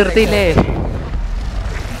 പിടിച്ചു നിർത്തിയില്ലേ?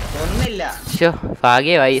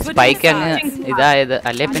 ഭാഗ്യമായി സ്പൈക്ക് അങ്ങ് ഇതായത്.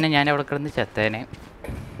 അല്ലേ പിന്നെ ഞാൻ അവിടെ കിടന്ന് ചത്തേനെ.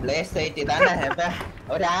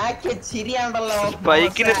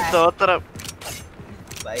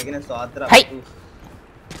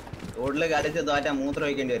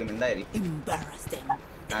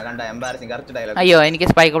 അയ്യോ എനിക്ക്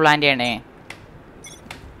സ്പൈക്ക് പ്ലാൻ ചെയ്യണേ.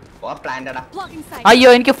 അയ്യോ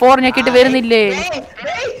എനിക്ക് 4 ഞെക്കിട്ട് വരുന്നില്ലേ?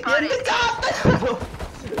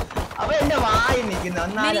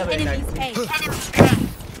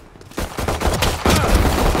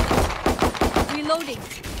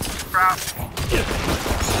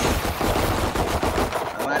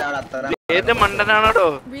 ഏത് മണ്ടനാണോ?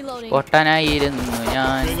 പൊട്ടനായിരുന്നു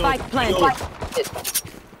ഞാൻ.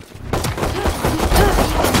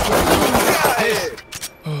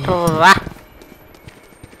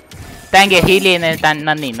 Thank you. ഹീൽ ചെയ്യുന്ന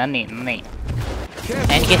നന്ദി.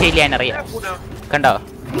 എനിക്ക് ഹീൽ ചെയ്യാൻ അറിയാം. കണ്ടോ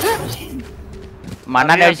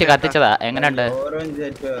മണ്ണെണ്ണ ഒഴിച്ച് കത്തിച്ചതാ. എങ്ങനെയുണ്ട്?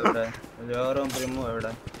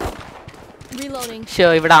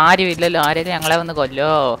 ഇവിടെ ആരും ഇല്ലല്ലോ. ആരെങ്കിലും ഞങ്ങളെ വന്ന്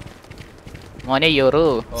കൊല്ലോ മോനെ. യൊറു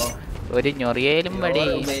ഒരു ഞൊറിയേലും പടി.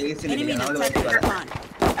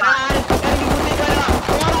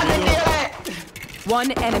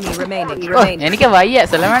 എനിക്ക് വയ്യ.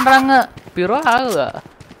 സലമാൻഡ്ര അങ്ങ് പിറോ ആകുക.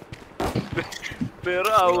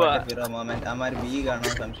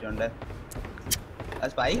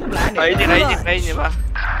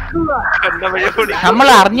 നമ്മൾ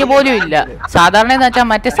അറിഞ്ഞു പോലും ഇല്ല. സാധാരണ എന്ന് വെച്ചാൽ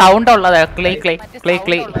മറ്റേ സൗണ്ട് ഉള്ളതാ. Clay clay clay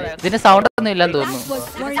clay. ഇതിന് സൗണ്ട് ഒന്നും ഇല്ലെന്ന് തോന്നുന്നു.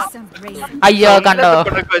 അയ്യോ കണ്ടോ?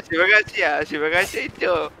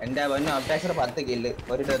 എന്റെ പൊന്നെ ഒപ്ടാക്സർ 10 കില്ല്,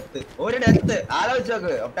 ഒരു ഡെത്ത്. ആലോചിച്ച്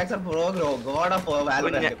നോക്ക്. ഒപ്ടാക്സർ പ്രോ ഗോഡ് ഓഫ്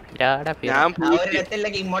വാലോറന്റ്. ഒരു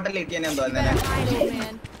ഡെത്തിലേക്ക് ഇമ്മോർട്ടൽ കിട്ടിയെന്ന് തോന്നുന്നല്ലേ.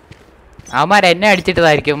 അവന്മാർ എന്നെ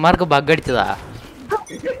അടിച്ചിട്ടതായിരിക്കും. അവന്മാർക്ക് ബഗ് അടിച്ചതാ.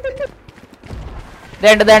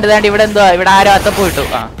 ദേണ്ട ഇവിടെ എന്തോ. ഇവിടെ ആരോ അത്തപ്പൂ ഇട്ടു.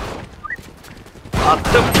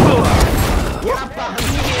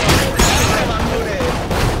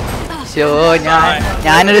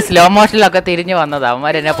 ഞാനൊരു സ്ലോ മോഷനിലൊക്കെ തിരിഞ്ഞു വന്നതാ.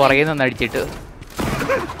 അവന്മാരെന്നെ പുറകിൽ നിന്ന് അടിച്ചിട്ടു.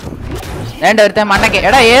 വേണ്ട ഒരുത്തൻ മണ്ണൊക്കെ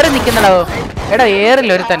എടാ ഏറി നിക്കുന്നടോ എടാ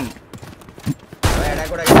ഏറില്ല ഒരുത്തൻ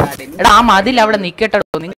എടാ ആ മതിൽ അവിടെ നിക്കട്ടോ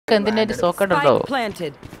നിങ്ങക്ക് എന്തിന്റെ സോക്കട്ടോ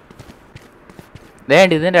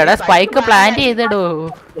വേണ്ട ഇതിന്റെ എടാ സ്പൈക്ക് പ്ലാന്റ് ചെയ്തിടോ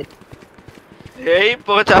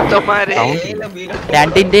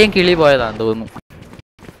രണ്ടിന്റെയും കിളി പോയതാന്ന് തോന്നുന്നു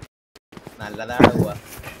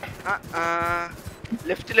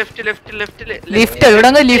ലിഫ്റ്റ് ഇവിടെ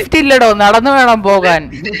ലിഫ്റ്റ് ഇല്ലടോ നടന്നു വേണം പോകാൻ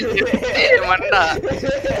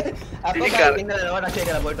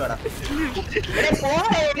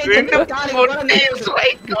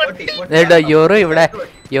യോറു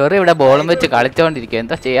ഇവിടെ ബോളും വെച്ച് കളിച്ചോണ്ടിരിക്കും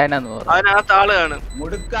എന്താ ചെയ്യാനാന്ന്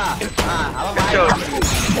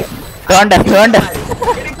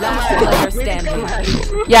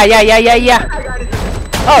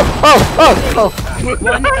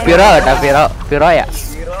പിറോ കേട്ടോ പിറോയാ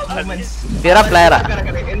പിറ പ്ലെയറാ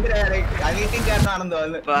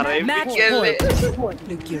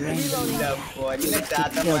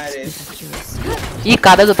ഈ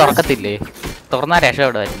കഥക് തുറക്കത്തില്ലേ തുറന്നാ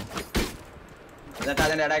രക്ഷപ്പെടുമായിരുന്നു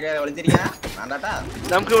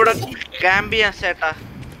നമുക്ക് ഇവിടെ ക്യാമ്പ് ചെയ്യാൻ ചേട്ടാ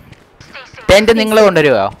ടെന്റ് നിങ്ങൾ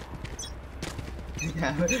കൊണ്ടുവരുവോ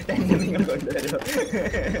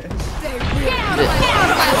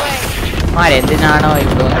എന്തിനാണോ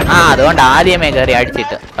ഇപ്പൊ അതുകൊണ്ട് ആദ്യമേ കയറി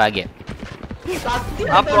അടിച്ചിട്ട് ഭാഗ്യം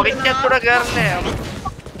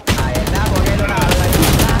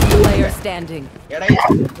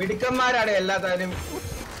മിടുക്കന്മാരാണ് എല്ലാത്താനും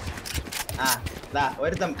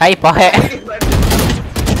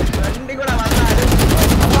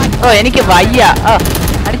ഓ എനിക്ക് വയ്യ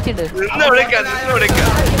അടിച്ചിട്ട്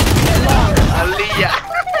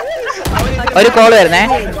ഒരു കോള് വരുന്നേ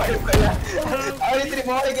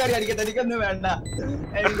എനിക്കൊന്നും വേണ്ട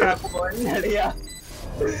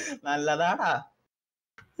നല്ലതാടാ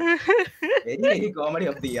comedy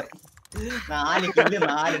of the year 4 kill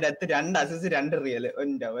 4 death 2 assist 2 real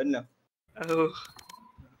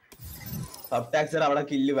Optaxr അവിടെ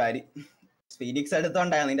കില്ല് വാരി ഫീനിക്സ്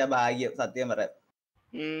എടുത്തോണ്ടാണ് നിന്റെ ഭാഗ്യം സത്യം പറയാം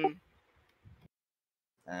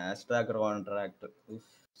കോൺട്രാക്ട്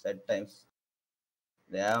സെറ്റ് ടൈംസ്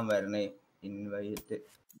ദേഹം വരണേ ഇൻവൈറ്റ്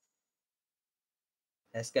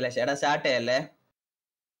എസ്കലേഷൻ എടാ സ്റ്റാർട്ട് ചെയ്യല്ലേ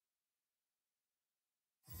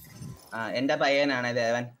എന്റെ പയ്യനാണ്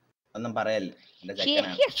ദേവൻ ഒന്നും പറയല്ലേ എന്റെ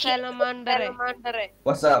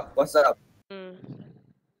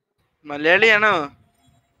മലയാളിയാണോ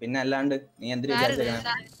പിന്നെ അല്ലാണ്ട് നീ എന്തിനു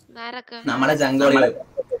നമ്മളെ ചങ്കോളി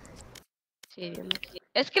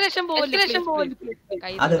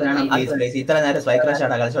അത് വേണം ഇത്ര നേരം സ്ട്രൈക്ക് ക്രാഷ്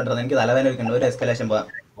ആടാ കളിച്ചോണ്ടിരുന്നത് എനിക്ക് തലവേദന വെക്കണ്ട ഒരു എസ്കലേഷൻ പോവാം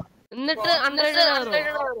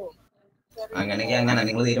അങ്ങനെയൊക്കെ അങ്ങനെ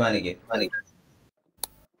നിങ്ങൾ തീരുമാനിക്കേ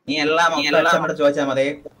നീ എല്ലാം ചോദിച്ചാൽ മതി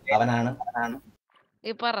അവനാണ്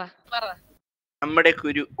നമ്മുടെ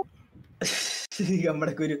കുരു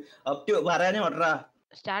അപ് ടു പറയാനേ ഓട്ടറാ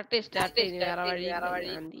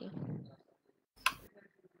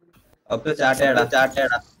അപ് ടു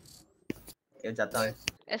ചാട്ടേടാ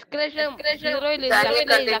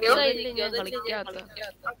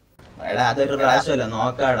എടാ അതൊരു പ്രാവശ്യമല്ല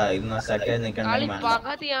നോക്കാടാ ഇന്ന് സെക്കൻഡ് നിക്കണ്ട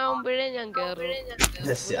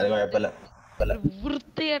അത് കുഴപ്പമില്ല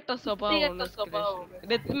വൃത്തികെട്ട സ്വഭാവം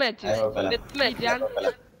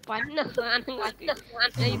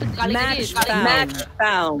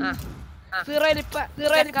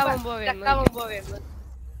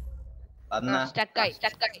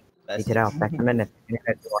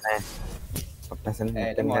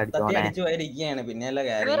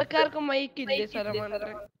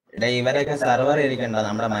ഇവരൊക്കെ സർവർ ഇരിക്കണ്ട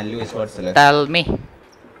നമ്മുടെ മല്ലു സ്പോർട്സില്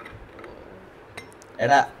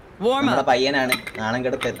എടാ നമ്മുടെ പയ്യനാണ് നാണം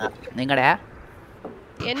കെടുത്ത് നിങ്ങടെ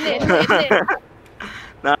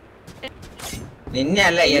നിന്നെ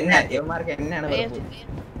അല്ല എന്നെ ഇവന്മാർക്ക് എന്നെയാണ്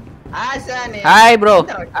ഹായ് ബ്രോ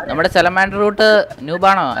നമ്മുടെ സെലമാൻഡർ റൂട്ട്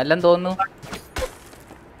ന്യൂബാണോ എല്ലാം തോന്നുന്നു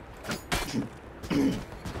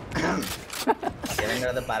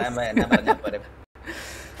പറയാൻ എന്നാ പറഞ്ഞ പോലെ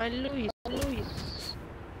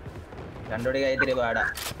കണ്ടുപിടി കൈത്തിരി പാടാ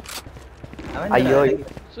അയ്യോ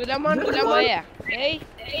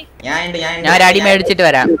ഞാൻ അടി മേടിച്ചിട്ട്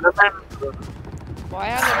വരാം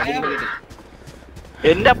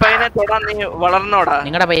എന്റെ പയ്യനെ തൊടാൻ നീ വളർന്നോടാ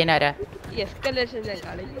നിങ്ങളുടെ പയ്യനാരാ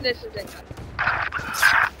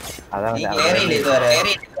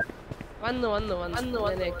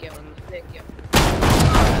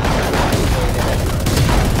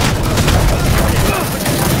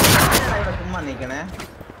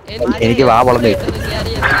എനിക്ക് വാ വളർന്നു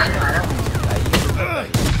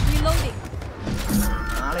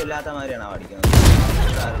ആളില്ലാത്ത മാതിരിയാണ് പഠിക്കുന്നത്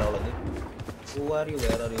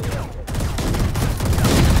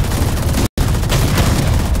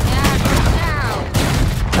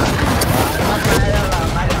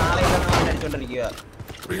ചോദിക്കുക.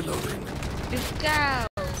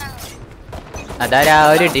 അതാരാ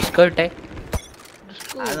ഒരു ഡിസ്കോ ഇട്ടെ?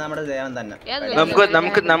 അത് നമ്മുടെ ദേവൻ തന്നെ.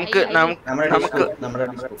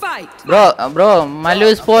 Bro Mallu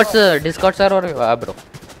sports Discord server വാ ബ്രോ.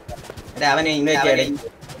 അവനെ ഇൻവൈറ്റ് ചെയ്യണേ.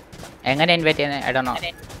 എങ്ങനെ ഇൻവൈറ്റ് ചെയ്യുന്നത്? I don't know.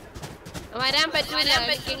 വരാൻ പറ്റൂല,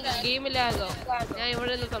 ഗെയിമിലാകോ. ഞാൻ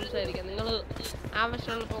ഇവിടെ സംസാരിക്കാം, നിങ്ങൾ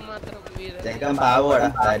ആവശ്യമുള്ളപ്പോ മാത്രം.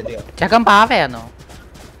 ചക്കൻ പാവയാന്നോ?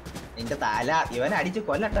 നിന്റെ തല ഇവനെ അടിച്ച്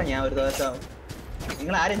കൊല്ലട്ടാ ഞാൻ ഒരു ദിവസം.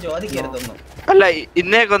 നിങ്ങൾ ആരും ചോദിക്കരുതൊന്നും. അല്ല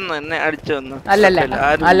ഇന്നേ കൊന്നു, എന്നെ അടിച്ചു വന്നു.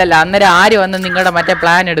 അല്ലല്ല അന്നേരം ആര് വന്ന് നിങ്ങളുടെ മറ്റേ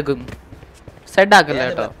പ്ലാൻ എടുക്കും? സെഡ് ആക്കല്ലോ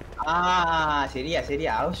കേട്ടോ.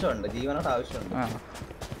 ശരിയാ ആവശ്യമുണ്ട്, ജീവനോട് ആവശ്യമുണ്ട്.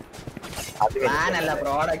 പ്ലാൻ അല്ല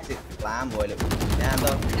പ്രോഡക്റ്റ്, പ്ലാൻ പോലും.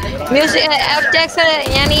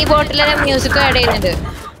 ഞാൻ ഈ ബോട്ടിലെ മ്യൂസിക് ആഡ് ചെയ്യുന്നുണ്ട്.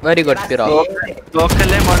 Very good പിറോ.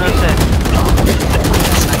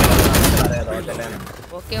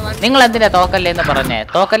 നിങ്ങൾ എന്തിനാ തോക്കല്ലേന്ന് പറഞ്ഞേ?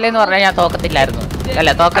 തോക്കല്ലേന്ന് പറഞ്ഞാൽ ഞാൻ തോക്കത്തില്ലായിരുന്നു.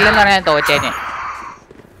 അല്ല തോക്കല്ലേന്ന് പറഞ്ഞാൽ ഞാൻ തോറ്റേനെ.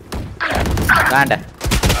 വേണ്ട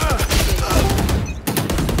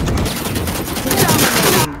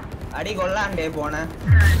അടി കൊള്ളാണ്ടേ പോണേ.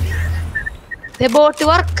 ബോട്ട്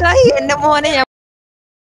വർക്കായി എന്റെ മോനെ.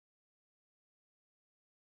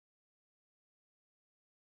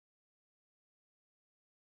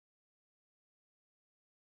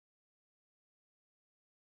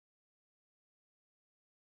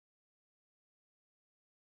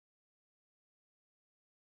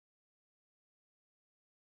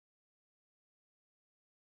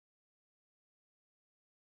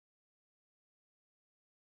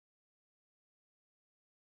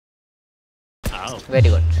 Very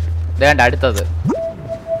good. വേണ്ട അടുത്തത്.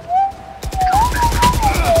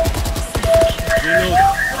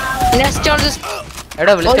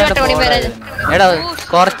 എടാ എടാ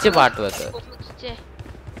കുറച്ച് പാട്ട് വെക്ക്.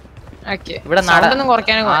 ഇവിടെ സൗണ്ട്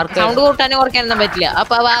കൂട്ടാനും കുറയ്ക്കാനൊന്നും പറ്റില്ല.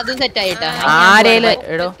 അപ്പൊ അതും സെറ്റ് ആയിട്ടാ. ആരേലും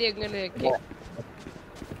എടോ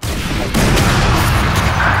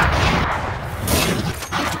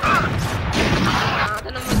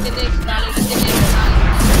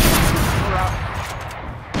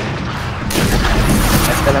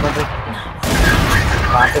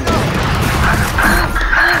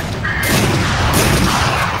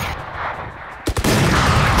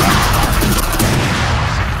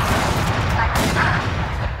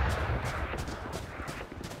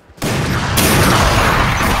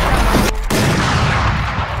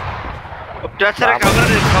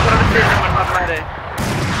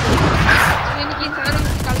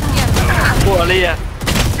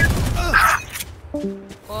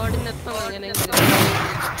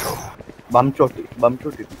Bum shot.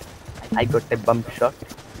 I got a bump shot.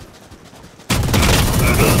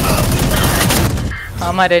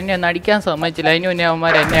 അവന്മാരെന്നെ ഒന്ന് അടിക്കാൻ സമ്മതിച്ചില്ല. അതിന് മുന്നേ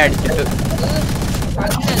അവന്മാരെന്നെ അടിച്ചിട്ട്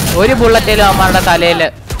ഒരു ബുള്ളറ്റിലും അവന്മാരുടെ തലയില്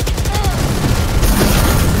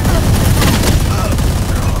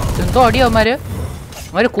എന്തോ അടി. അവന്മാര്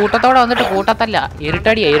കൂട്ടത്തോടെ വന്നിട്ട് കൂട്ടത്തല്ല,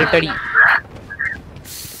 ഇരുട്ടടി.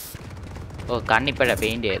 ഓ കണ്ണിപ്പഴ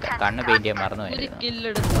പെയിന്റ് ചെയ്ത, കണ്ണ് പെയിന്റ് ചെയ്യാൻ മറന്നു പോയിരുന്നു.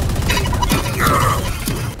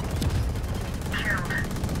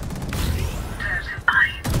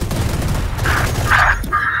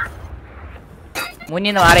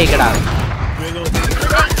 മുന്നിന്ന് മാറിയിക്കടാ.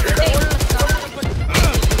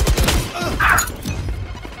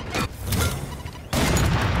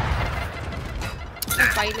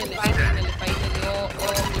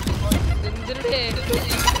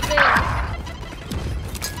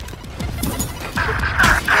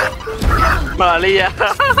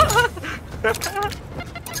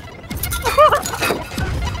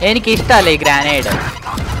 എനിക്കിഷ്ടല്ല ഈ ഗ്രാനേഡ്.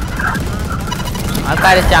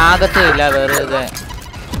 ആൾക്കാര് ചാകത്തും ഇല്ല വെറുതെ.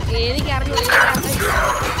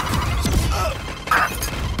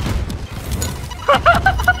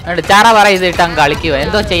 ചാറ പറ ഇത് ഇട്ടങ്ങ് കളിക്കുക.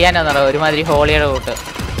 എന്തോ ചെയ്യാനാന്നോ ഒരുമാതിരി ഹോളിയുടെ കൂട്ട്.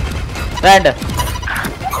 വേണ്ട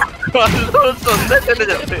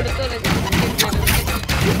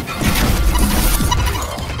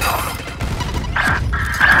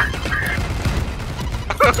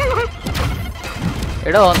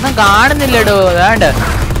എടോ ഒന്നും കാണുന്നില്ലടോ. വേണ്ട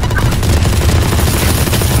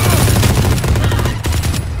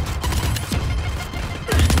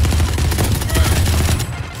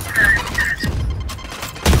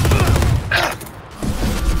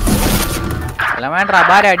സ്ലമാൻഡർ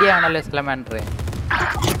അപാര അടിയാണല്ലോ സ്ലമാൻഡർ.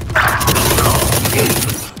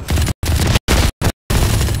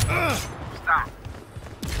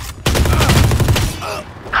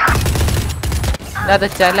 അത്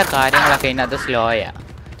ചില കാര്യങ്ങളൊക്കെ ഇതിനകത്ത് സ്ലോയാ.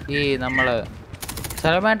 ഈ നമ്മള്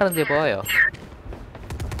സ്ലമാൻഡർ എന്തി പോയോ?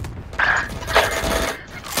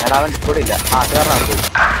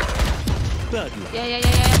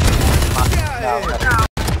 Target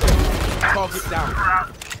down.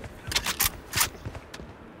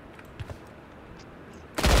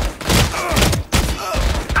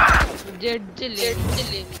 Judge.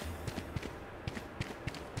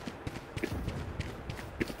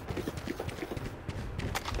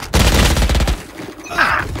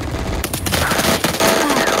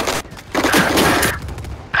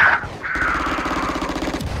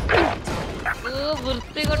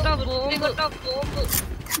 വൃത്തികെട്ട bomb.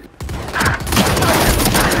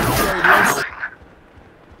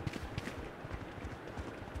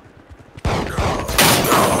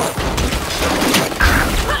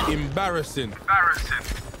 Embarrassing.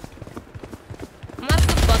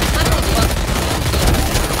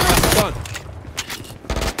 Done.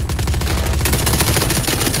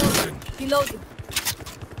 Reloading.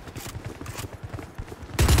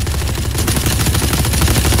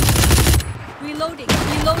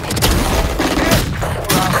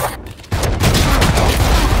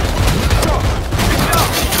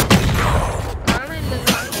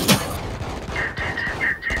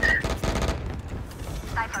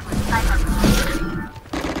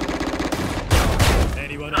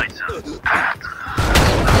 Anyone else?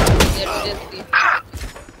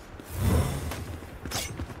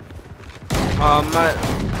 Man.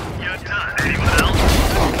 You're done. Anyone else?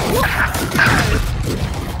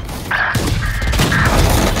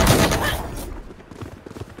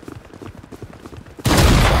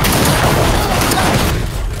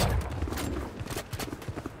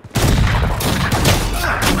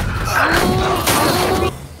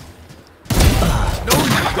 No,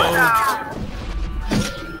 you don't.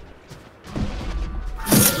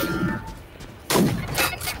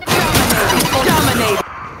 Dominate.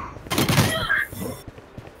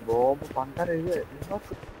 Bomb പണ്ടറിയത്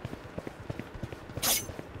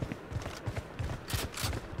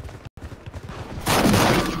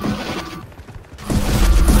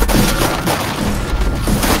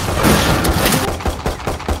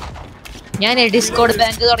ഞാൻ ഡിസ്കോഡ്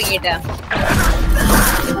ബാങ്ക് തുടങ്ങിയിട്ടാ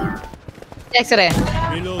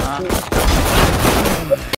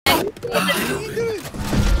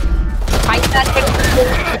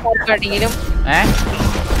എക്സ്റേ ും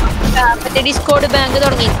മറ്റേ ഡിസ്കോഡ് ബാങ്ക്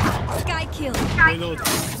തുടങ്ങി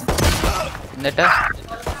എന്നിട്ട്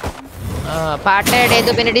പാട്ട് ആഡ്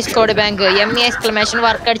ചെയ്തു. പിന്നെ Discord bank ME exclamation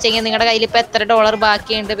work അടിച്ചെങ്കിൽ നിങ്ങളുടെ കയ്യിൽ ഇപ്പൊ എത്ര ഡോളർ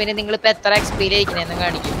ബാക്കിയുണ്ട്, പിന്നെ നിങ്ങൾ ഇപ്പൊ എത്ര എക്സ്പീരിയൻസ് ഇരിക്കണെന്ന്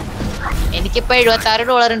കാണിക്കും. എനിക്കിപ്പോ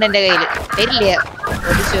 $76 ഉണ്ട് എന്റെ കയ്യിൽ. തരില്ല,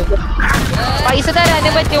 പൈസ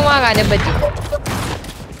തരാനും പറ്റും വാങ്ങാനും പറ്റും.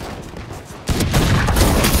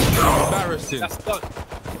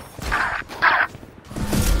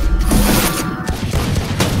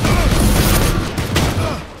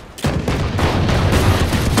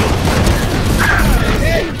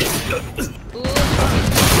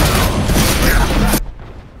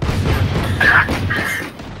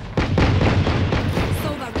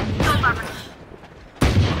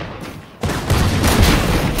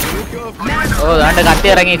 ഓ ദാണ്ട് കത്തി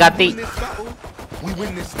ഇറങ്ങി കത്തി.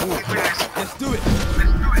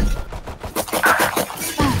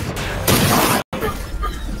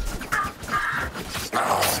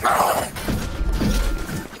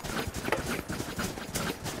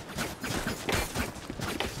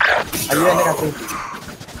 അയ്യോ എന്റെ കത്തി.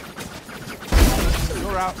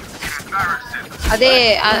 അതെ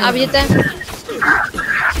അഭിജിത്തെ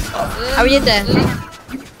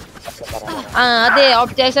അതെ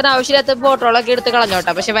ഓപ്റ്റാക്സർ ആവശ്യമില്ലാത്ത ബോട്ടോളൊക്കെ എടുത്ത്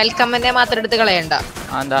കളഞ്ഞോട്ടെ. പക്ഷെ വെൽക്കം എന്നെ മാത്രം എടുത്ത് കളയണ്ട.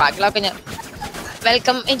 ബാക്കിയൊക്കെ ഞാൻ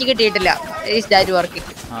വെൽക്കം എനിക്ക് കിട്ടിയിട്ടില്ല.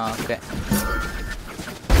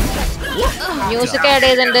 മ്യൂസിക് ആഡ്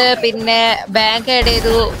ചെയ്തിട്ടുണ്ട്, പിന്നെ ബാങ്ക് ആഡ്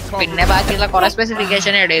ചെയ്തു, പിന്നെ ബാക്കിയുള്ള കുറെ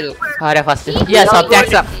സ്പെസിഫിക്കേഷൻ ആഡ് ചെയ്തു.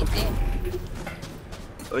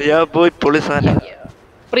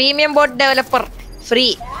 Premium boat developer free.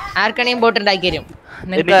 ആർക്കാണെങ്കിലും boat ഉണ്ടാക്കി തരും.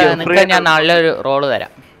 നിങ്ങൾക്ക് ഞാൻ നല്ലൊരു റോള്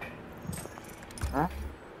തരാം.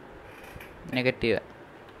 Negative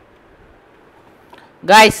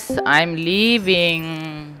guys I M living.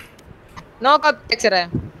 നോക്കാം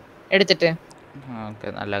എടുത്തിട്ട്. ഓക്കെ,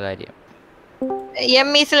 നല്ല കാര്യം.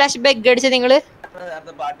 ME/beg അടിച്ച നിങ്ങള്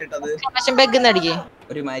ബെഗ് അടിക്കേ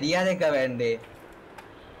ഒരു മര്യാദയൊക്കെ വേണ്ടേ?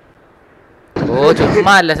 ഓ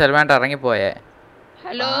ചുമ്മാ അല്ല സൽമാൻ ഇറങ്ങിപ്പോയേ.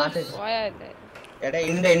 ഹലോ എടാ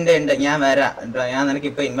ഉണ്ട് ഞാൻ വരാം. ഞാൻ നിനക്ക്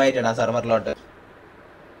ഇപ്പൊ ഇൻവൈറ്റ് ഇടാം സെർവറിലോട്ട്.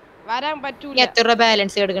 വരാൻ പറ്റൂല. എത്ര രൂപ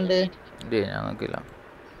ബാലൻസ് കിടക്കുന്നുണ്ട്?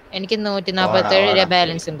 എനിക്ക് 147 രൂപ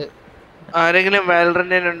ബാലൻസ് ഉണ്ട്. ആരെങ്കിലും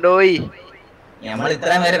വാലറന്റ് ഉണ്ടോ? നമ്മൾ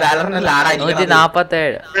ഇത്രയും പേര് വാലറന്റ് ആടാ.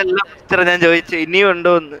 147 ഞാൻ ചോദിച്ചു ഇനിയും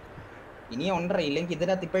ഉണ്ടോന്ന്. ഇനിയും ഉണ്ടോ? ഇല്ലെങ്കിൽ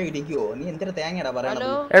ഇതിനകത്ത് ഇപ്പൊ ഇടിക്കുവോ? നീ എന്തൊരു തേങ്ങടാ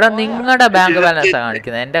പറയണത്? എടാ നിങ്ങളുടെ ബാങ്ക് ബാലൻസ്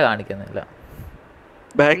കാണിക്കുന്നത്, എന്റെ കാണിക്കുന്നില്ല.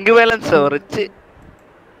 ബാങ്ക് ബാലൻസ് കുറച്ച്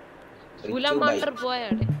സുലമാണ്ടർ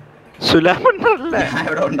പോയാടെ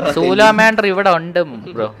സൂലാമാൻഡർ ഇവിടെ ഉണ്ട്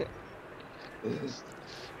ബ്രോ.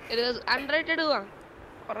 അൺറേറ്റഡ് പോവാ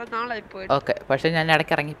കുറെ നാളായി പോയി. ഓക്കെ, പക്ഷെ ഞാൻ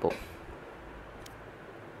ഇടയ്ക്ക് ഇറങ്ങിപ്പോ.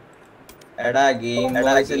 എടാ ഗെയിം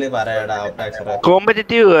വോയിസിൽ പറയടാ ഓപ്റ്റാക്സർ.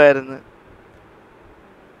 കോമ്പറ്റീവ് ആയിരുന്നു.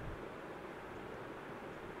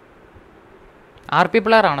 RP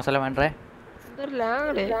പ്ലെയർ ആണോ സലമാൻഡ്രേ?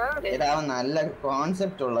 എടാ അവൻ നല്ല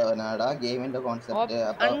കോൺസെപ്റ്റ് ഉള്ളവനാടാ, ഗെയിമിന്റെ കോൺസെപ്റ്റ്.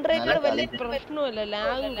 അൺറേറ്റഡ് വലിയ പ്രശ്നമല്ല,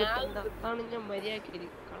 ലാഗ് കിട്ടും. അതാണ് ഞാൻ മര്യാദയ്ക്ക്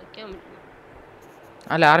കളിക്കാൻ പറ്റും.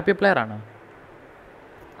 അല്ല RP പ്ലെയർ ആണോ?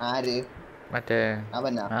 ആര്? മറ്റേ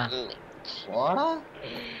അവനാ? ഓടാ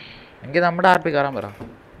എങ്കിൽ നമ്മുടെ RP കയറാൻ പറ.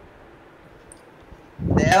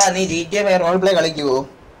 ദേവാ നീ GTA 5 role play കളിക്കുവോ?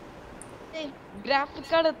 Graphic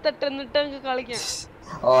card എത്തട്ടെ എന്നിട്ട് നമുക്ക് കളിക്കാം.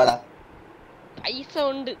 ഓടാ പൈസ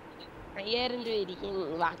ഉണ്ട്, 5000 രൂപ ഇരിക്കും,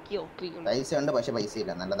 ബാക്കി ഒപ്പിക്കണം. പൈസ ഉണ്ട് പക്ഷെ പൈസ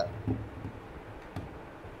ഇല്ല. നല്ലതാ,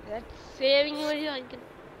 സേവിങ് വഴി വാങ്ങിക്കണം.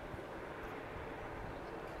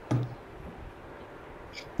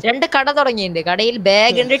 2 കട തുടങ്ങിയിട്ടുണ്ട്. കടയിൽ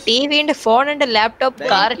ബാഗ് ഉണ്ട്, TV ഉണ്ട്, ഫോൺ ഉണ്ട്, laptop,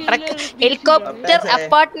 car, truck, helicopter,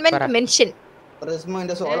 apartment, mention.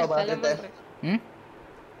 പ്രിസ്മോന്റെ solo പാട്ടിട്ടെ.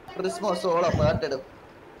 പ്രിസ്മോ solo പാട്ടിടും.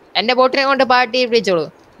 എന്റെ ബോട്ടിനെ കൊണ്ട് പാട്ടി വിളിച്ചോളൂ.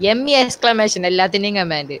 ME എക്സ്ക്ലമേഷൻ എല്ലാത്തിന്റെയും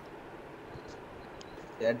കമാൻഡ്.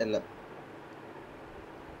 കേട്ടല്ലോ.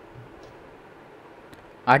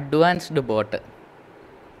 അഡ്വാൻസ്ഡ് ബോട്ട്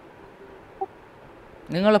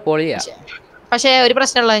നിങ്ങൾ പൊളിയാ. പക്ഷെ ഒരു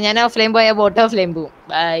പ്രശ്നമുള്ളത്, ഞാൻ ഓഫ്ലൈൻ പോയ ബോട്ട് ഓഫ്ലൈൻ പോവും.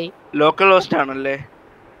 ബൈ. ലോക്കൽ ഹോസ്റ്റ് ആണല്ലേ?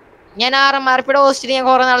 ഞാൻ RMRPയുടെ ഹോസ്റ്റിൽ ഞാൻ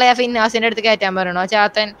കുറെ നാളെ ഫിന്നാസിന്റെ അടുത്ത് കയറ്റാൻ പറയണോ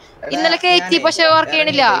ചാത്തൻ. ഇന്നലെ കയറ്റി പക്ഷെ വർക്ക്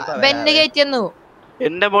ചെയ്യണില്ല. ബെന്ന് കയറ്റിയെന്നു.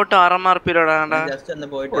 എന്റെ ബോട്ട് RMRPയിലോടാ.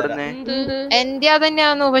 എന്റെ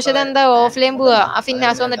അതന്നെയാന്നു. പക്ഷെ ഇതെന്താ ഓഫ്ലൈൻ പോവാ? ആ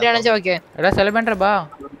ഫിന്നാസ് വന്നിട്ടാണ് ചോദിക്കാൻ. എടാ സെലിബ്രേറ്റർ ബാ.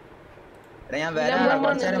 ഞാൻ വരാം,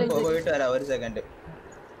 കുറച്ച് നേരം പോയിട്ട് വരാം. ഒരു സെക്കൻഡ്.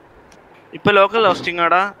 ഇപ്പൊ ലോക്കൽ ഹോസ്റ്റിംഗ്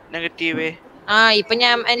ആടാ നെഗറ്റീവ്. ഇപ്പൊ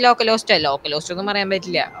ഞാൻ ലോക്കൽ ഹോസ്റ്റ് ഒന്നും പറയാൻ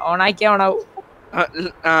പറ്റില്ല. ഓണാക്കിയാ ഓണാവും.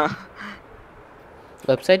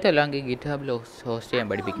 വെബ്സൈറ്റ് അല്ലെങ്കിൽ ഗിറ്റ്ഹബിൽ ഹോസ്റ്റ് ചെയ്യാൻ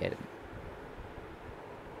പഠിപ്പിക്കായിരുന്നു.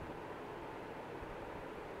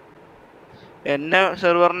 എന്റെ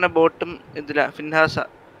സെർവറിന്റെ ബോട്ടും ഇതിലാ ഫിൻഹാസ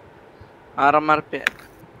RMRP.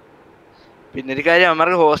 പിന്നെ ഒരു കാര്യം,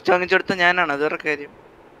 അവന്മാർക്ക് ഹോസ്റ്റ് വാങ്ങിച്ചെടുത്ത ഞാനാണ്. അതൊരു കാര്യം.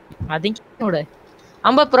 അതിവിടെ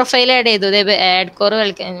അമ്പ പ്രൊഫൈൽ ആഡ് ചെയ്തു. Add core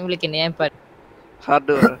വിളിക്കണ്ടേ? ഞാൻ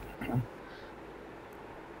ഹാർഡ്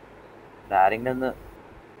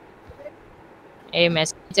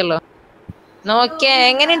മെസ്സേജല്ലോ നോക്കിയ.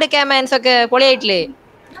 എങ്ങനെയുണ്ട് കമാൻഡ്സ് ഒക്കെ? പൊളിയായിട്ടില്ലേ?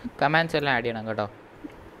 കമാൻഡ്സ് എല്ലാം ആഡ് ചെയ്യണം കേട്ടോ.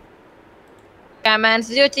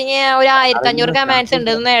 കമാൻഡ്സ് ചോദിച്ചു കഴിഞ്ഞാൽ ഒരു 1500 കമാൻഡ്സ് ഉണ്ട്.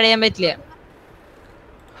 ഒന്നും ആഡ് ചെയ്യാൻ പറ്റില്ല.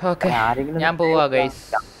 ഓക്കെ, ഞാൻ പോവാ ഗൈസ്.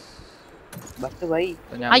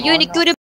 അയ്യോ, എനിക്കൊരു